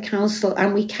ignored by the council.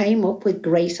 And we came up with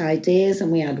great ideas,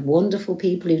 and we had wonderful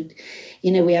people who,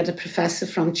 we had a professor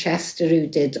from Chester who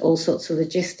did all sorts of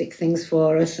logistic things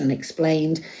for us and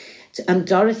explained. And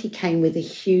Dorothy came with a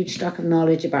huge stock of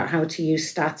knowledge about how to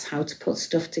use stats, how to put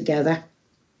stuff together.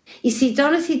 You see,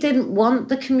 Dorothy didn't want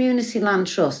the community land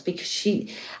trust because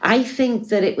I think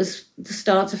that it was the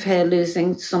start of her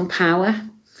losing some power.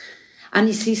 And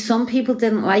you see, some people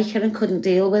didn't like her and couldn't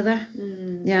deal with her.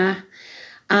 Yeah.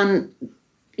 And,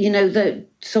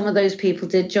 some of those people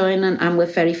did join and were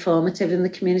very formative in the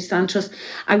community land trust.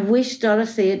 I wish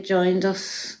Dorothy had joined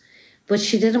us, but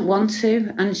she didn't want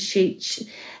to. And she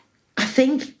I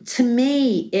think, to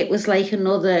me, it was like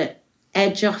another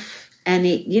edge off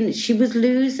any, she was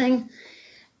losing.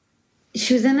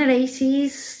 She was in her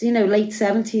 80s, late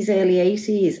 70s, early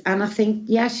 80s. And I think,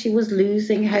 she was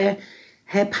losing her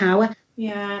power.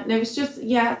 Yeah, no, it's just,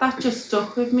 that just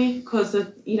stuck with me because,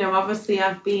 obviously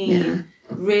I've been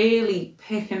really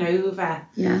picking over,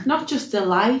 not just a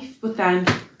life, but then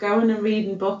going and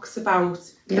reading books about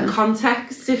the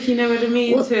context, if you know what I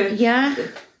mean. Well,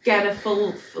 get a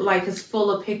full, like as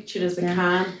full a picture as I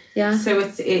can. Yeah. So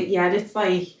it's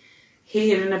like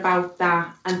hearing about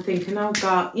that and thinking, oh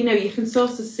God, you know, you can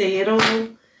sort of see it all.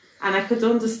 And I could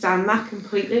understand that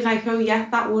completely. Like, oh yeah,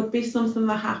 that would be something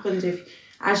that happened if,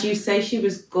 as you say, she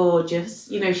was gorgeous.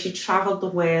 You know, she travelled the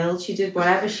world. She did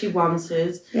whatever she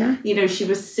wanted. Yeah. You know, she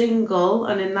was single,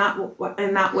 and in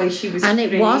that way she was. And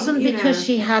free, it wasn't because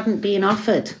she hadn't been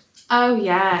offered. Oh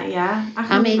yeah.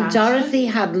 I mean, Dorothy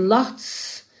had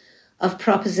lots of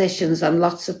propositions and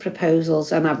lots of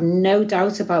proposals, and I've no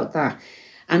doubt about that.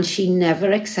 And she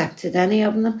never accepted any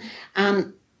of them.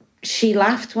 And she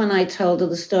laughed when I told her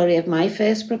the story of my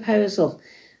first proposal.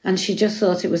 And she just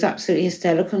thought it was absolutely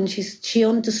hysterical. And she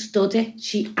understood it.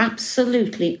 She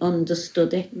absolutely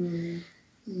understood it.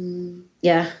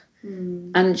 Yeah.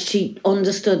 And she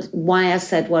understood why I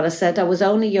said what I said. I was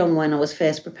only young when I was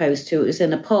first proposed to. It was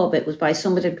in a pub. It was by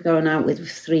somebody I'd been going out with for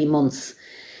 3 months.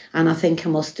 And I think I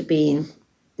must have been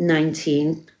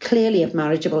 19, clearly of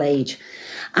marriageable age.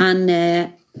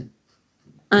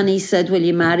 And he said, will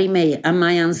you marry me? And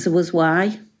my answer was,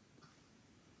 why?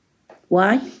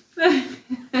 Why?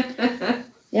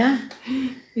 Yeah.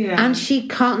 And she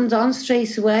cottoned on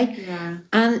straight away. Yeah.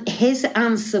 And his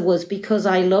answer was, because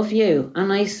I love you.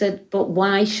 And I said, but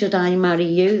why should I marry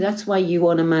you? That's why you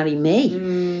want to marry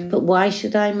me. But why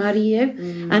should I marry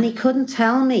you? And he couldn't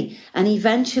tell me. And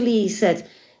eventually he said,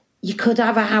 you could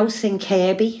have a house in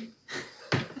Kirby.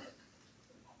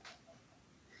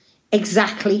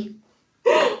 Exactly.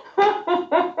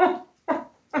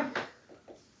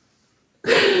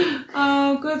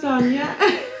 Oh, good on you.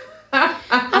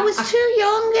 I was too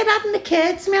young. It hadn't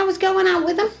occurred to me I was going out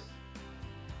with him.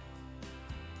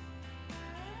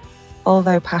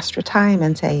 Although past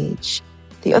retirement age,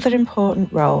 the other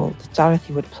important role that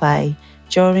Dorothy would play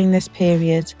during this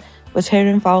period was her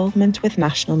involvement with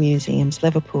National Museums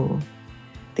Liverpool,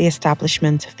 the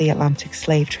establishment of the Atlantic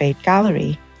Slave Trade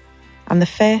Gallery, and the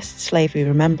first Slavery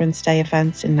Remembrance Day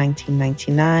event in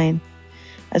 1999,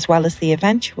 as well as the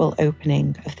eventual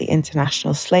opening of the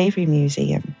International Slavery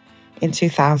Museum in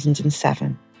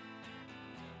 2007.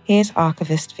 Here's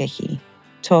archivist Vicky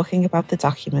talking about the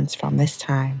documents from this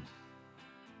time.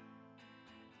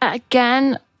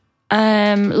 Again,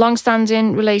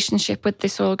 long-standing relationship with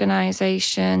this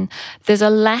organisation. There's a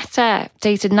letter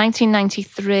dated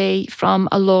 1993 from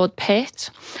a Lord Pitt,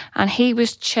 and he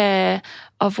was chair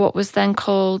of what was then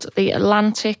called the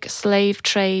Atlantic Slave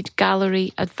Trade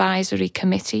Gallery Advisory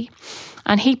Committee.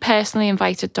 And he personally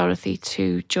invited Dorothy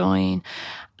to join.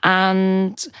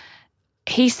 And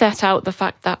he set out the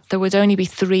fact that there would only be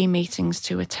 3 meetings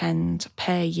to attend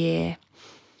per year.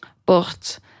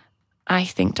 But I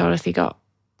think Dorothy got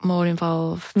more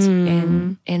involved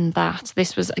in that.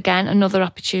 This was, again, another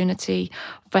opportunity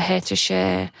for her to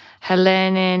share her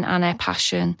learning and her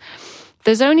passion.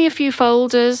 There's only a few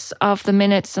folders of the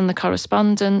minutes and the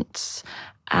correspondence,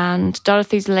 and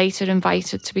Dorothy's later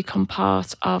invited to become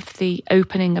part of the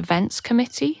opening events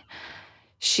committee.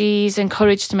 She's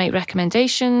encouraged to make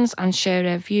recommendations and share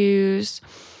her views.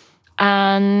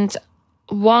 And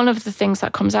one of the things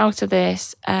that comes out of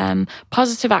this,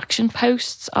 positive action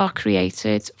posts are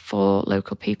created for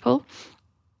local people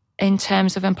in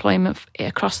terms of employment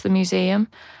across the museum.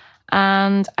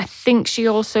 And I think she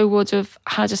also would have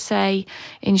had a say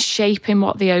in shaping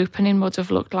what the opening would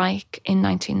have looked like in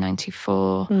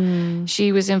 1994.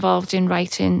 She was involved in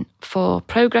writing for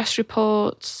progress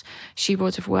reports. She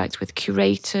would have worked with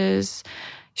curators.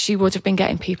 She would have been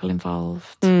getting people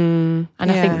involved. And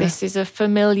I think this is a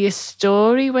familiar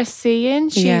story we're seeing.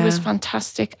 She was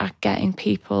fantastic at getting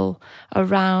people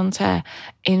around her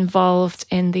involved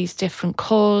in these different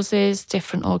causes,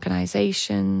 different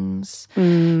organisations.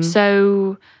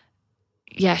 So,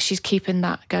 yeah, she's keeping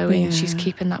that going. She's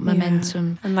keeping that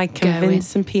momentum and like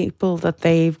convincing people that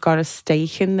they've got a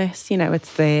stake in this. You know,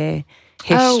 it's their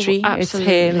history. It's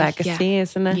her legacy,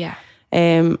 isn't it? Yeah.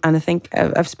 And I think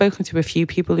I've spoken to a few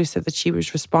people who said that she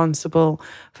was responsible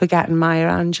for getting Maya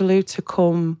Angelou to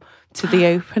come to the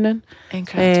opening.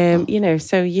 Incredible. You know,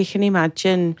 so you can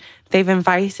imagine they've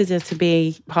invited her to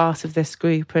be part of this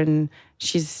group, and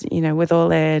she's, you know, with all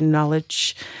her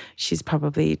knowledge, she's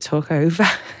probably took over.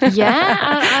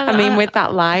 Yeah. I mean, with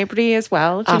that library as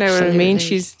well, do you know what I mean?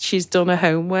 She's done her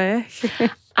homework.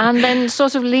 And then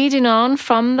sort of leading on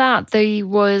from that, there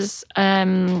was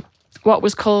what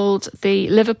was called the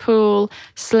Liverpool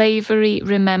Slavery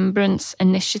Remembrance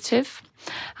Initiative.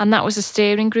 And that was a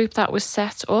steering group that was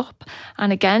set up.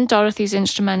 And again, Dorothy's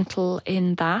instrumental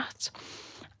in that.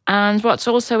 And what's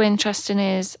also interesting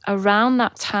is around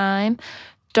that time,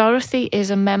 Dorothy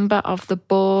is a member of the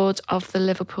board of the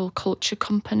Liverpool Culture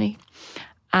Company.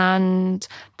 and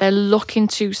they're looking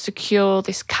to secure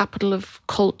this capital of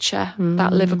culture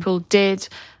that Liverpool did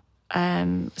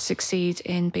succeed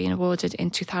in being awarded in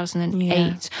 2008.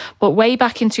 Yeah. But way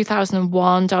back in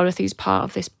 2001, Dorothy's part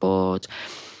of this board.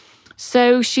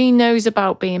 So she knows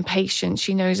about being patient.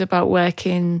 She knows about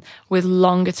working with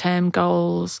longer term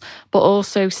goals, but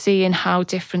also seeing how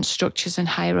different structures and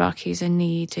hierarchies are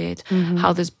needed,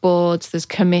 how there's boards, there's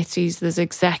committees, there's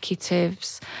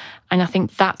executives. And I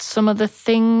think that's some of the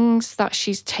things that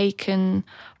she's taken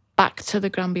back to the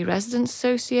Granby Residents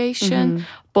Association,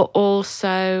 but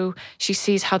also she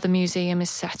sees how the museum is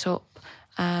set up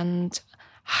and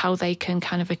how they can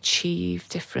kind of achieve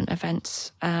different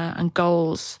events and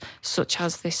goals, such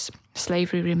as this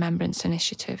Slavery Remembrance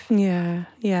Initiative. Yeah,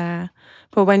 yeah.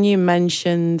 But when you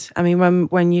mentioned, I mean,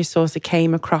 when you sort of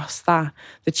came across that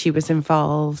she was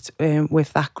involved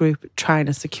with that group trying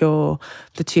to secure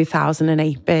the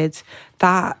 2008 bid,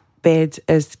 that bid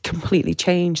has completely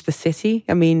changed the city.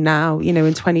 I mean, now, in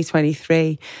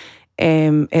 2023,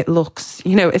 it looks,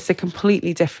 it's a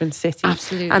completely different city.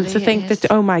 Absolutely. And to think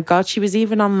that, oh my God, she was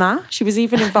even on that. She was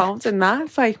even involved in that.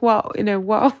 It's like, what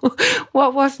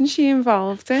wasn't she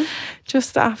involved in?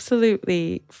 Just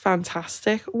absolutely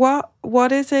fantastic.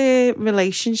 What is a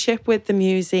relationship with the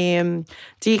museum?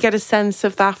 Do you get a sense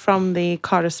of that from the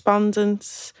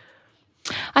correspondence?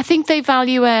 I think they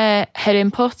value her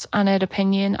input and her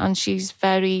opinion, and she's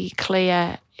very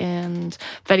clear and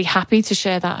very happy to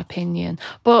share that opinion.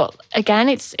 But again,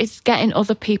 it's getting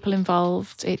other people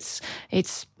involved. It's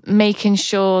making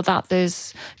sure that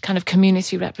there's kind of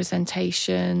community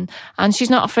representation, and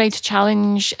she's not afraid to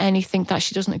challenge anything that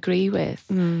she doesn't agree with.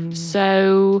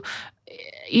 So,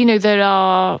 there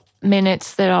are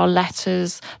minutes, there are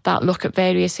letters that look at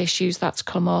various issues that's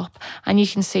come up, and you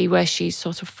can see where she's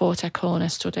sort of fought her corner,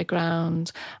 stood her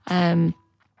ground.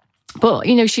 But,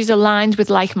 she's aligned with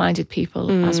like-minded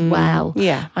people as well.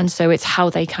 Yeah. And so it's how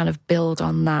they kind of build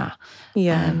on that.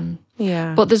 Yeah.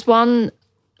 But there's one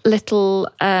little...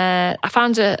 I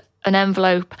found an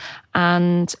envelope,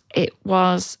 and it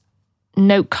was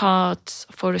note cards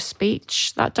for a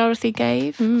speech that Dorothy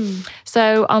gave.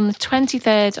 So on the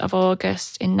 23rd of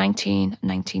August in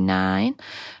 1999,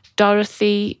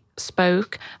 Dorothy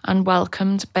spoke and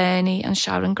welcomed Bernie and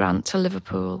Sharon Grant to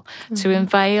Liverpool to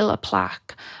unveil a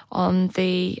plaque on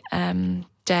the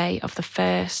day of the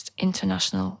first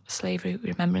International Slavery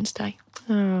Remembrance Day.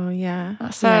 Oh, yeah.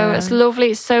 So it's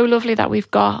lovely. It's so lovely that we've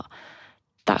got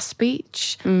that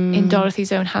speech in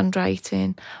Dorothy's own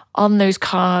handwriting on those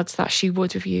cards that she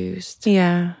would have used.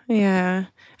 Yeah, yeah.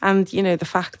 And, the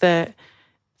fact that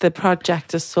the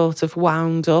project has sort of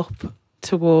wound up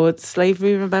towards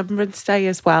Slavery Remembrance Day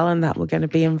as well, and that we're going to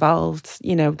be involved,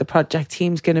 the project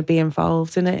team's going to be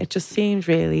involved in it. It just seems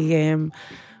really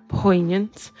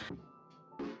poignant.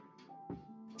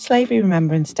 Slavery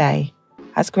Remembrance Day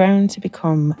has grown to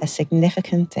become a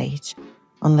significant date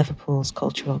on Liverpool's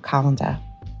cultural calendar.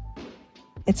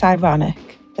 It's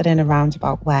ironic that in a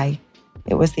roundabout way,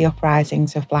 it was the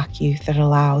uprisings of black youth that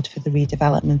allowed for the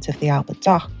redevelopment of the Albert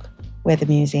Dock, where the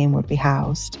museum would be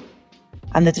housed,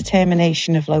 and the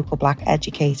determination of local black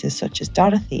educators such as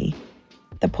Dorothy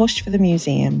that pushed for the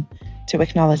museum to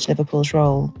acknowledge Liverpool's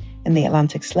role in the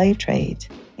Atlantic slave trade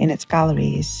in its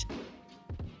galleries.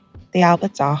 The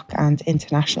Albert Dock and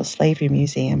International Slavery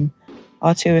Museum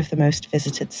are two of the most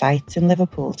visited sites in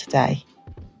Liverpool today,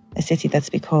 a city that's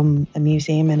become a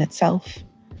museum in itself,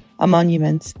 a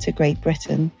monument to Great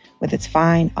Britain with its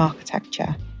fine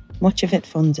architecture, much of it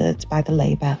funded by the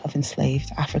labour of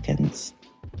enslaved Africans.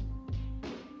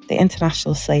 The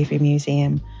International Slavery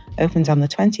Museum opened on the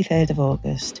 23rd of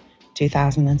August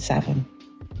 2007.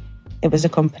 It was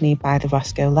accompanied by the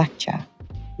Roscoe Lecture,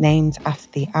 named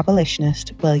after the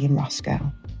abolitionist William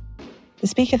Roscoe. The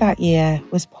speaker that year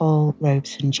was Paul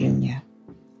Robeson Jr.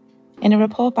 In a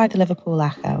report by the Liverpool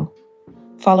Echo,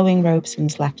 following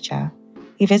Robeson's lecture,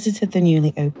 he visited the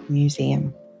newly opened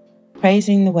museum,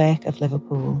 praising the work of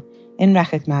Liverpool in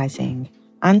recognising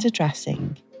and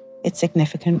addressing its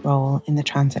significant role in the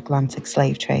transatlantic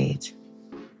slave trade.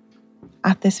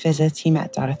 At this visit, he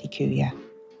met Dorothy Kuya,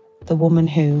 the woman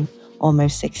who,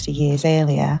 almost 60 years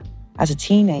earlier, as a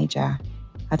teenager,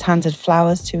 had handed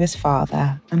flowers to his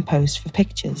father and posed for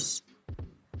pictures.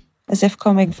 As if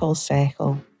coming full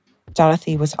circle,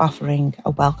 Dorothy was offering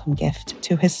a welcome gift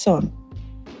to his son,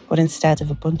 but instead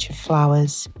of a bunch of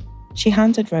flowers, she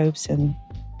handed Robeson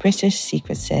British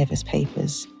Secret Service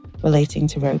papers relating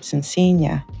to Robeson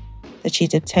Sr. that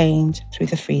she'd obtained through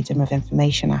the Freedom of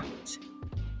Information Act.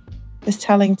 This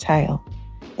telling tale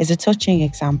is a touching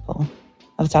example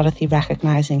of Dorothy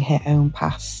recognising her own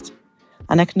past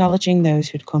and acknowledging those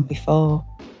who'd come before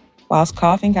whilst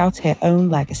carving out her own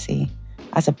legacy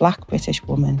as a Black British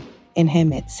woman in her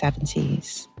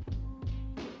mid-70s.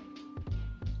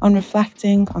 On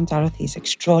reflecting on Dorothy's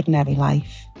extraordinary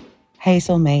life,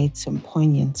 Hazel made some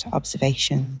poignant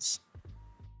observations.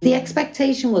 The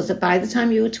expectation was that by the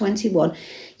time you were 21,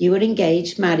 you were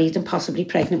engaged, married, and possibly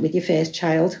pregnant with your first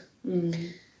child.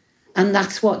 Mm. And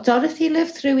that's what Dorothy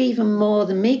lived through even more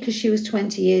than me, because she was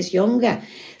 20 years younger.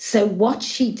 So what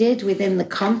she did within the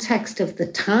context of the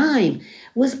time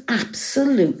was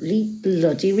absolutely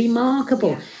bloody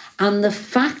remarkable. Yeah. And the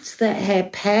fact that her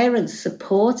parents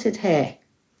supported her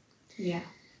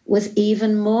was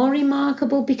even more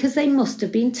remarkable, because they must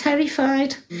have been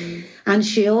terrified. Mm. And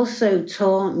she also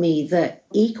taught me that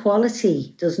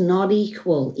equality does not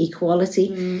equal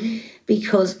equality,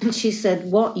 because she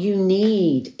said what you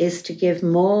need is to give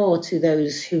more to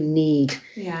those who need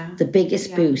the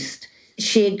biggest boost.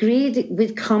 She agreed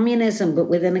with communism,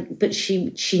 but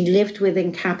she lived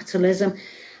within capitalism,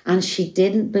 and she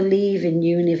didn't believe in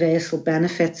universal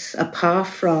benefits apart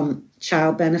from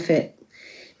child benefit,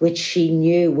 which she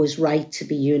knew was right to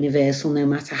be universal no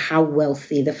matter how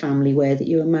wealthy the family were that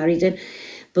you were married in.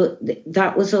 But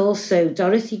that was also,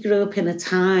 Dorothy grew up in a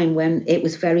time when it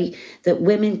was that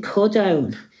women could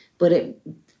own, but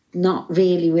not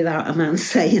really without a man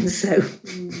saying so.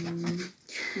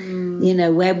 You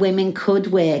know, where women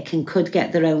could work and could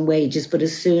get their own wages, but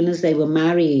as soon as they were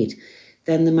married,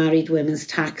 then the married women's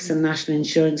tax and national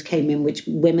insurance came in, which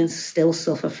women still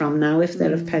suffer from now if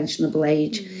they're of pensionable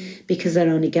age, because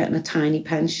they're only getting a tiny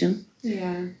pension.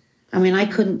 Yeah. I mean, I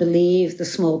couldn't believe the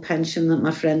small pension that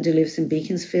my friend who lives in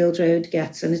Beaconsfield Road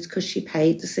gets, and it's because she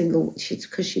paid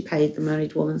the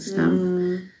married woman's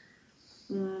stamp.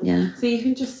 Yeah. So you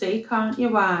can just see, can't you,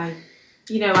 why?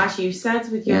 You know, as you said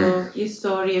with your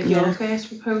story of your first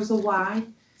proposal, why?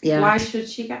 Yeah. Why should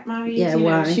she get married? Yeah, you know,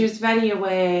 why? She was very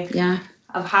aware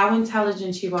of how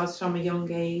intelligent she was from a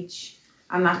young age,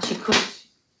 and that she could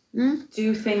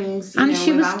do things. And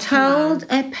she was told,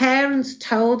 her parents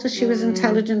told her she was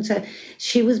intelligent.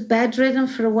 She was bedridden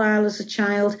for a while as a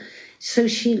child, so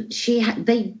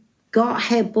they got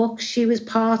her books. She was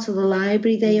part of the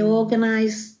library. They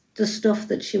organised the stuff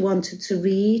that she wanted to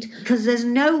read, because there's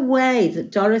no way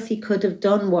that Dorothy could have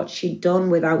done what she'd done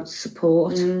without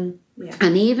support. Yeah.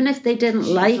 And even if they didn't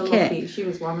it, she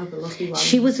was one of the lucky ones.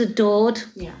 She was adored.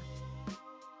 Yeah.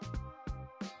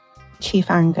 Chief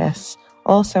Angus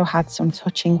also had some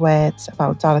touching words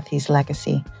about Dorothy's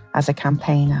legacy as a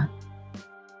campaigner.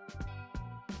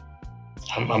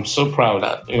 I'm so proud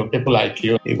that people like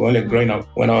you, you've only grown up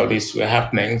when all this were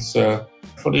happening. So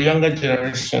for the younger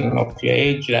generation of your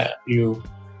age, that you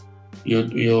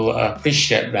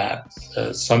appreciate that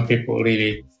some people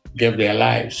really gave their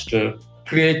lives to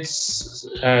create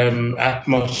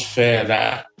atmosphere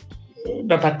that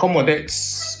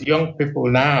accommodates young people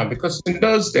now. Because in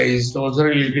those days, it was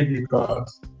really difficult.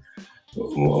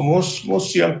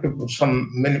 Most young people,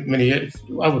 many years,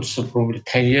 I would say probably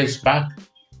 10 years back,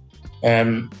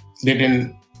 they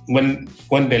didn't.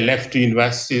 When they left the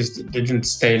universities, they didn't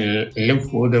stay in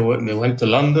Liverpool. They went to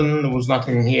London. There was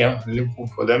nothing here in Liverpool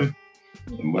for them.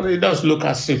 But it does look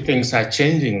as if things are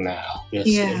changing now.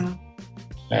 Obviously.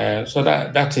 Yeah. So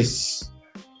that is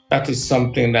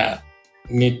something that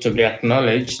need to be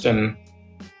acknowledged, and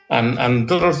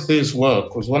Dorothy's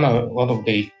work was one of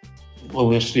the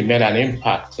obviously made an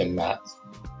impact in that,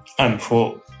 and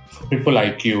for people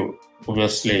like you,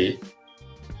 obviously.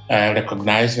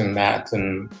 Recognizing that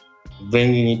and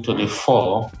bringing it to the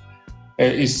fore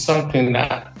is something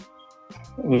that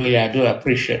really I do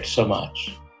appreciate so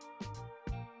much.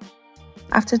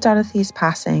 After Dorothy's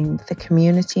passing, the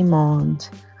community mourned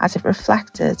as it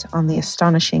reflected on the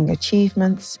astonishing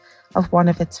achievements of one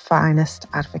of its finest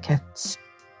advocates.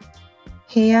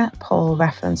 Here, Paul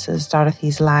references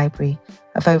Dorothy's library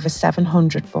of over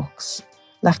 700 books,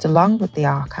 left along with the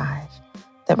archive,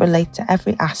 that relate to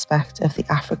every aspect of the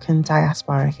African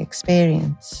diasporic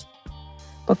experience,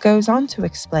 but goes on to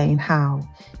explain how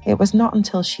it was not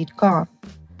until she'd gone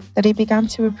that he began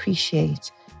to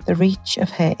appreciate the reach of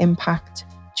her impact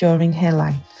during her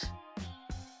life.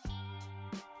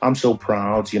 I'm so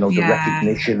proud, the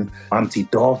recognition Auntie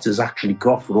Dot has actually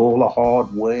got for all the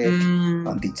hard work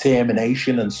and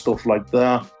determination and stuff like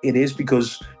that. It is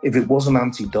because if it wasn't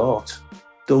Auntie Dot,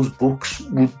 those books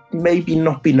would maybe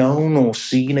not be known or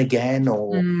seen again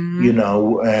or,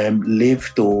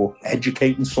 lived or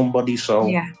educating somebody. So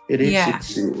it is. Yeah.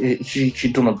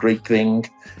 She's done a great thing.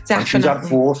 Definitely. And she's had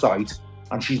foresight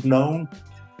and she's known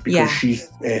because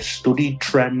she's studied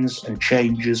trends and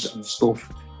changes and stuff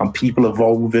and people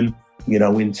evolving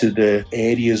into the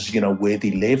areas, where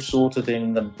they live, sort of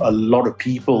thing. And a lot of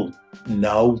people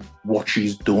know what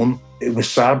she's done. It was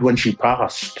sad when she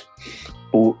passed,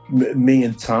 but me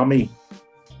and Tammy,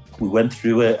 we went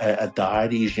through a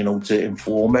diaries, to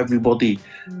inform everybody.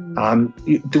 And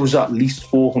there was at least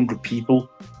 400 people,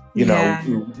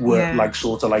 who were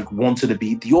wanted to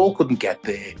be. They all couldn't get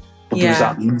there, but there was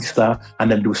at least that. And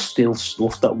then there was still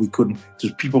stuff that we couldn't.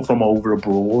 There's people from over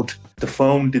abroad. The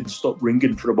phone didn't stop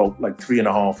ringing for about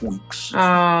 3.5 weeks.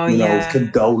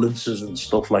 Condolences and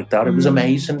stuff like that. It was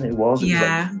amazing. It was. It was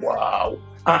like, wow.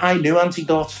 I knew Auntie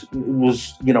Dot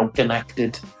was,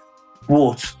 connected,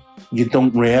 but you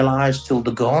don't realise till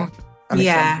they're gone. And it's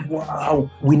like,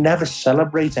 wow, we never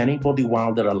celebrate anybody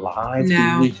while they're alive,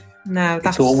 do we? No,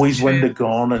 that's always true. When they're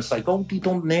gone, and it's like, oh, they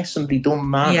done this and they done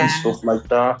that and stuff like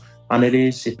that. And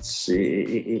it'll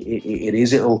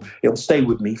stay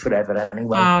with me forever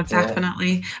anyway. Oh,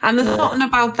 definitely. And there's something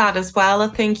about that as well. I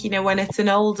think, when it's an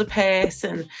older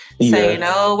person saying,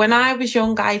 oh, when I was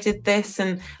young, I did this.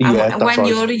 And when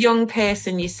you're a young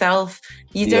person yourself,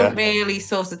 you don't really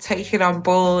sort of take it on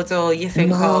board, or you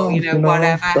think,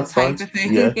 whatever type of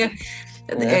thing.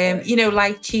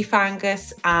 Like Chief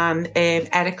Angus and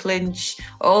Eric Lynch,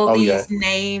 all these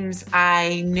names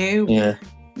I knew. Yeah.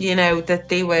 That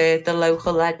they were the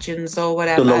local legends or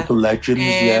whatever. The local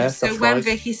legends, So when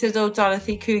Vicky said, oh,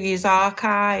 Dorothy Coogie's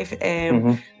archive,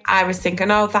 I was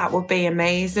thinking, oh, that would be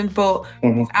amazing. But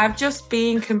I've just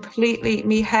been completely,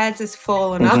 my head has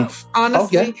fallen off,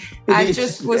 honestly. I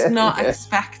just was not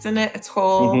expecting it at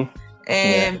all.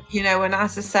 And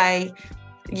as I say,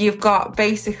 you've got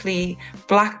basically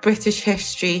Black British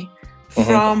history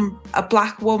from a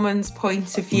Black woman's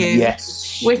point of view,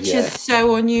 which is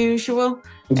so unusual.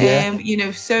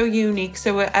 So unique.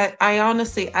 So I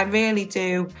honestly, I really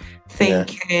do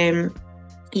think,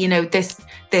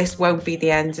 this won't be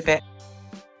the end of it.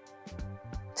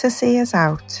 To see us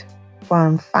out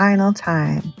one final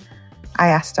time, I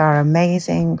asked our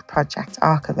amazing project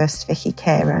archivist, Vicky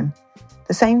Kieran,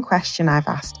 the same question I've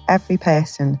asked every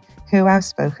person who I've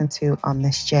spoken to on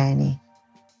this journey.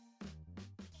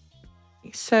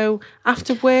 So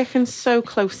after working so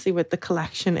closely with the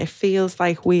collection, it feels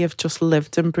like we have just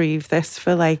lived and breathed this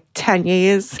for 10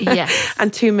 years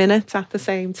and 2 minutes at the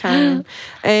same time.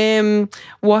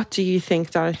 What do you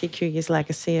think Dorothy Coogie's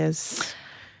legacy is?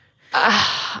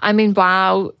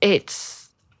 Wow,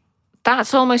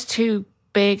 that's almost too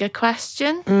big a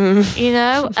question,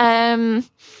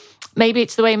 maybe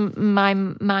it's the way my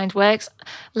mind works.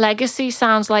 Legacy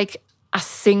sounds like a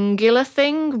singular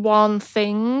thing, one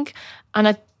thing. And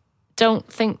I don't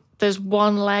think there's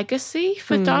one legacy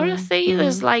for Dorothy.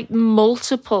 There's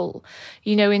multiple,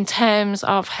 in terms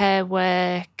of her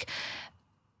work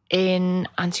in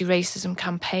anti-racism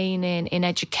campaigning, in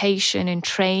education, in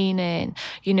training,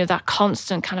 that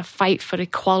constant kind of fight for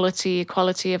equality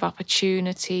of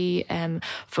opportunity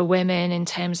for women in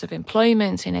terms of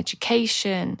employment, in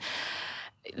education.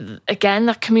 Again,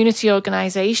 that community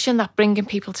organisation, that bringing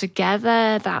people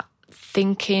together, that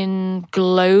thinking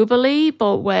globally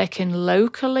but working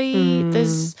locally.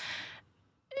 There's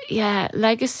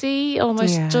legacy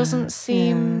almost doesn't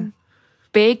seem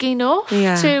big enough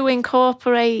to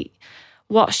incorporate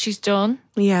what she's done.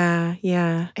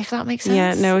 If that makes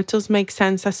sense. No, it does make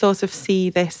sense. I sort of see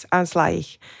this as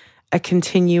a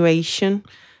continuation.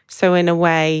 So in a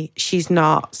way, she's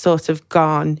not sort of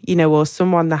gone, or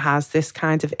someone that has this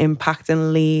kind of impact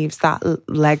and leaves that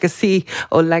legacy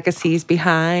or legacies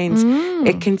behind.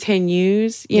 It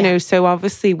continues, so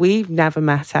obviously we've never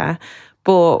met her,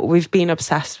 but we've been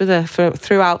obsessed with her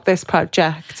throughout this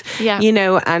project,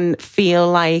 and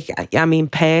feel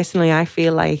personally, I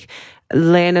feel like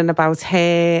learning about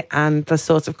her and the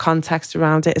sort of context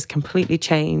around it has completely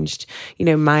changed,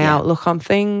 my outlook on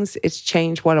things. It's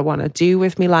changed what I want to do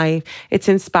with my life. It's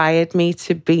inspired me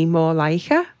to be more like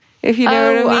her, if you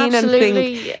know what I mean.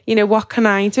 Absolutely. And think, what can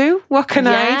I do? What can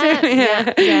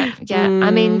I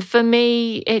do? For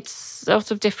me, it's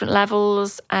sort of different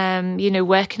levels.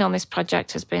 Working on this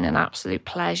project has been an absolute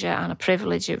pleasure and a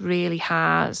privilege. It really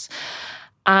has.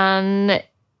 And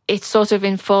it sort of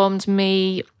informed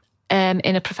me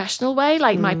in a professional way,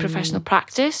 my professional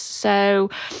practice. So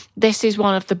this is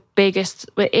one of the biggest,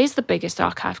 it is the biggest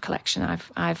archive collection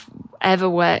I've ever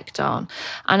worked on.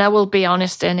 And I will be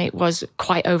honest, and it was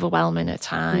quite overwhelming at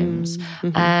times.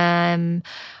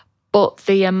 But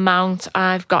the amount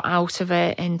I've got out of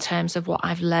it in terms of what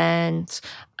I've learned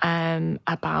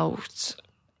about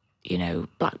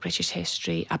Black British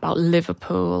history, about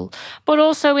Liverpool, but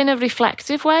also in a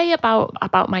reflective way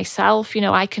about myself.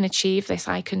 I can achieve this,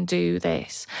 I can do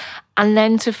this. and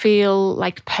then to feel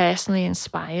like personally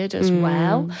inspired as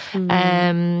well.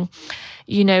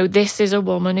 You know, this is a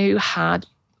woman who had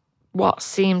what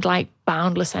seemed like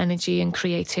boundless energy and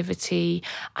creativity,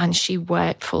 and she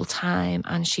worked full time,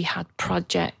 and she had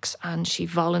projects, and she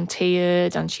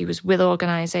volunteered, and she was with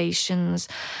organisations,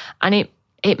 and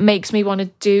it makes me want to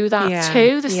do that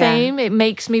too. Same. It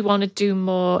makes me want to do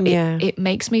more. It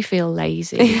makes me feel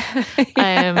lazy. You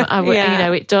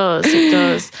know, it does.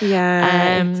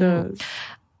 Yeah, it does.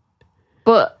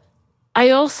 But I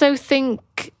also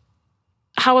think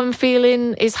how I'm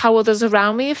feeling is how others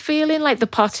around me are feeling, like the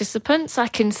participants. I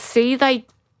can see they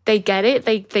get it.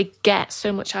 They get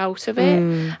so much out of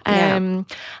it. And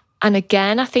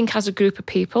again, I think as a group of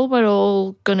people, we're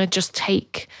all going to just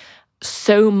take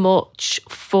so much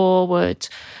forward.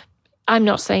 I'm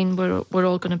not saying we're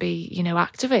all going to be, you know,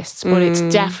 activists, but it's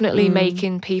definitely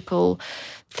making people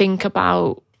think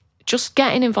about just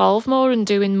getting involved more and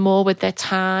doing more with their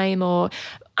time, or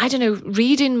I don't know,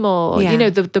 reading more, you know,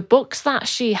 the books that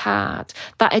she had,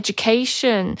 that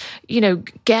education, you know,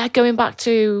 going back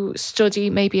to study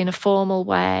maybe in a formal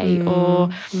way or,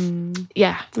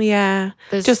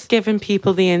 just giving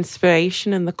people the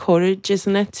inspiration and the courage,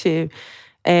 isn't it, to,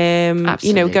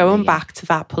 you know, going back to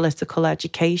that political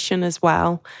education as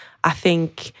well. I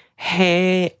think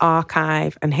her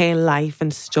archive and her life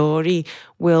and story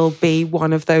will be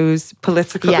one of those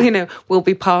political, you know, will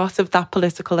be part of that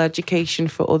political education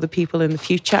for other people in the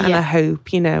future. And I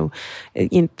hope, you know,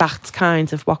 that's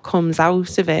kind of what comes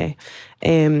out of it.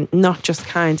 Not just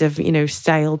kind of, you know,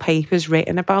 stale papers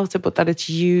written about it, but that it's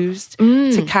used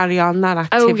to carry on that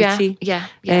activity.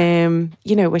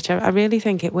 You know, which I really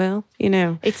think it will, you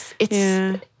know. It's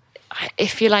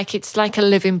if you like, it's like a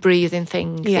living, breathing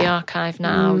thing, the archive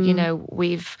now. You know,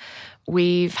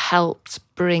 we've helped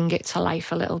bring it to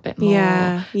life a little bit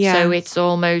more. So it's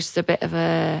almost a bit of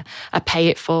a pay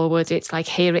it forward. It's like,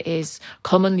 here it is.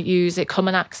 Come and use it. Come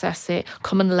and access it.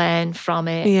 Come and learn from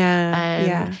it.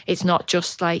 It's not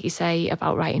just, like you say,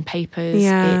 about writing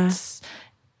papers.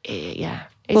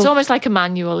 It's almost like a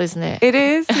manual, isn't it? It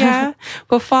is, yeah.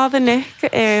 But Father Nick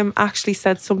actually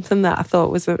said something that I thought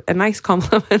was a nice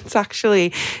compliment,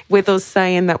 actually, with us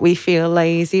saying that we feel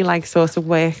lazy, like sort of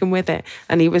working with it.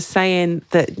 And he was saying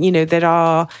that, you know, there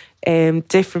are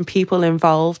different people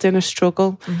involved in a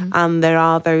struggle, and there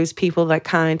are those people that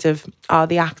kind of are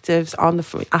the activists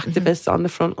on the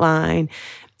front line.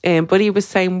 But he was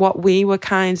saying what we were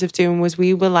kind of doing was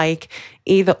we were like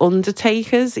either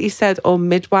undertakers, he said, or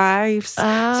midwives.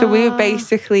 So we were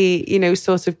basically, you know,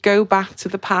 sort of go back to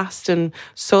the past and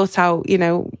sort out, you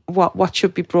know, what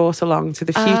should be brought along to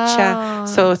the future,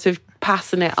 sort of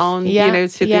passing it on, you know,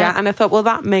 to the... And I thought, well,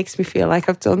 that makes me feel like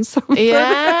I've done something. You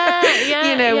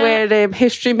know, we're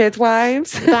history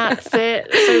midwives. That's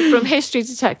it. So from history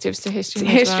detectives to history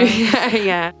midwives.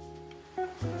 Yeah.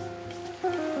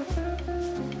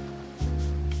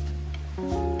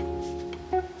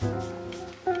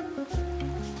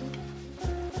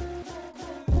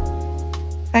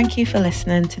 Thank you for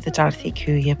listening to the Dorothy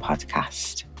Chukwuemeka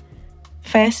podcast.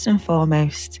 First and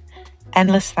foremost,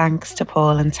 endless thanks to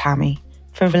Paul and Tammy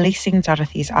for releasing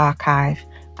Dorothy's archive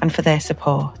and for their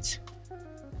support,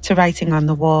 to Writing on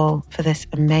the Wall for this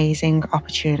amazing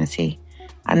opportunity,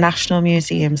 and National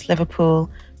Museums Liverpool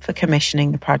for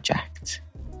commissioning the project.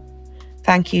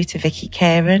 Thank you to Vicky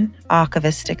Kieran,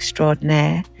 Archivist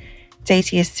Extraordinaire,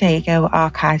 Datius Tego,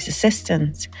 Archives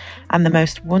Assistant, and the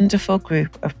most wonderful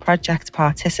group of project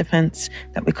participants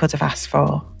that we could have asked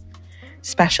for.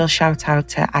 Special shout out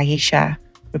to Aisha,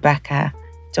 Rebecca,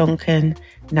 Duncan,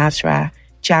 Nazra,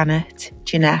 Janet,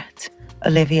 Jeanette,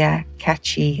 Olivia,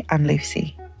 Ketchy, and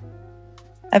Lucy.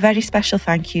 A very special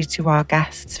thank you to our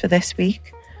guests for this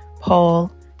week,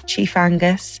 Paul, Chief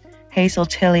Angus, Hazel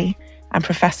Tilley, and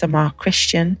Professor Mark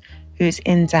Christian, whose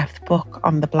in-depth book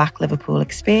on the Black Liverpool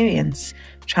experience,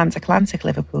 Transatlantic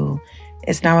Liverpool,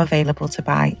 is now available to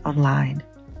buy online.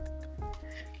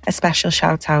 A special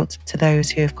shout out to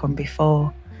those who have come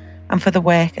before, and for the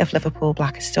work of Liverpool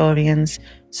Black historians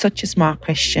such as Mark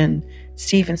Christian,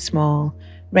 Stephen Small,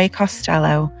 Ray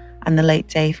Costello, and the late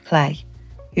Dave Clay,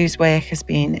 whose work has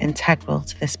been integral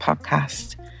to this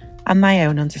podcast and my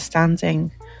own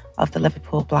understanding of the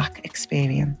Liverpool Black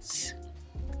experience.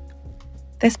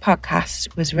 This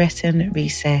podcast was written,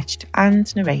 researched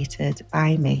and narrated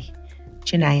by me,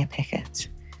 Janaea Pickett.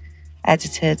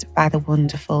 Edited by the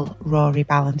wonderful Rory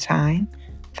Ballantyne.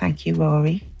 Thank you,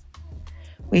 Rory.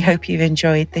 We hope you've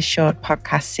enjoyed this short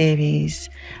podcast series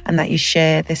and that you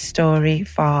share this story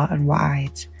far and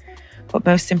wide. But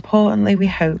most importantly, we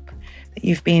hope that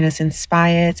you've been as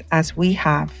inspired as we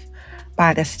have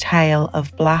by this tale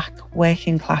of Black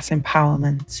working class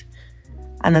empowerment,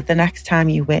 and that the next time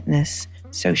you witness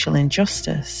social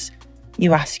injustice,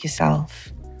 you ask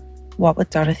yourself, what would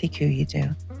Dorothy Cuomo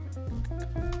do?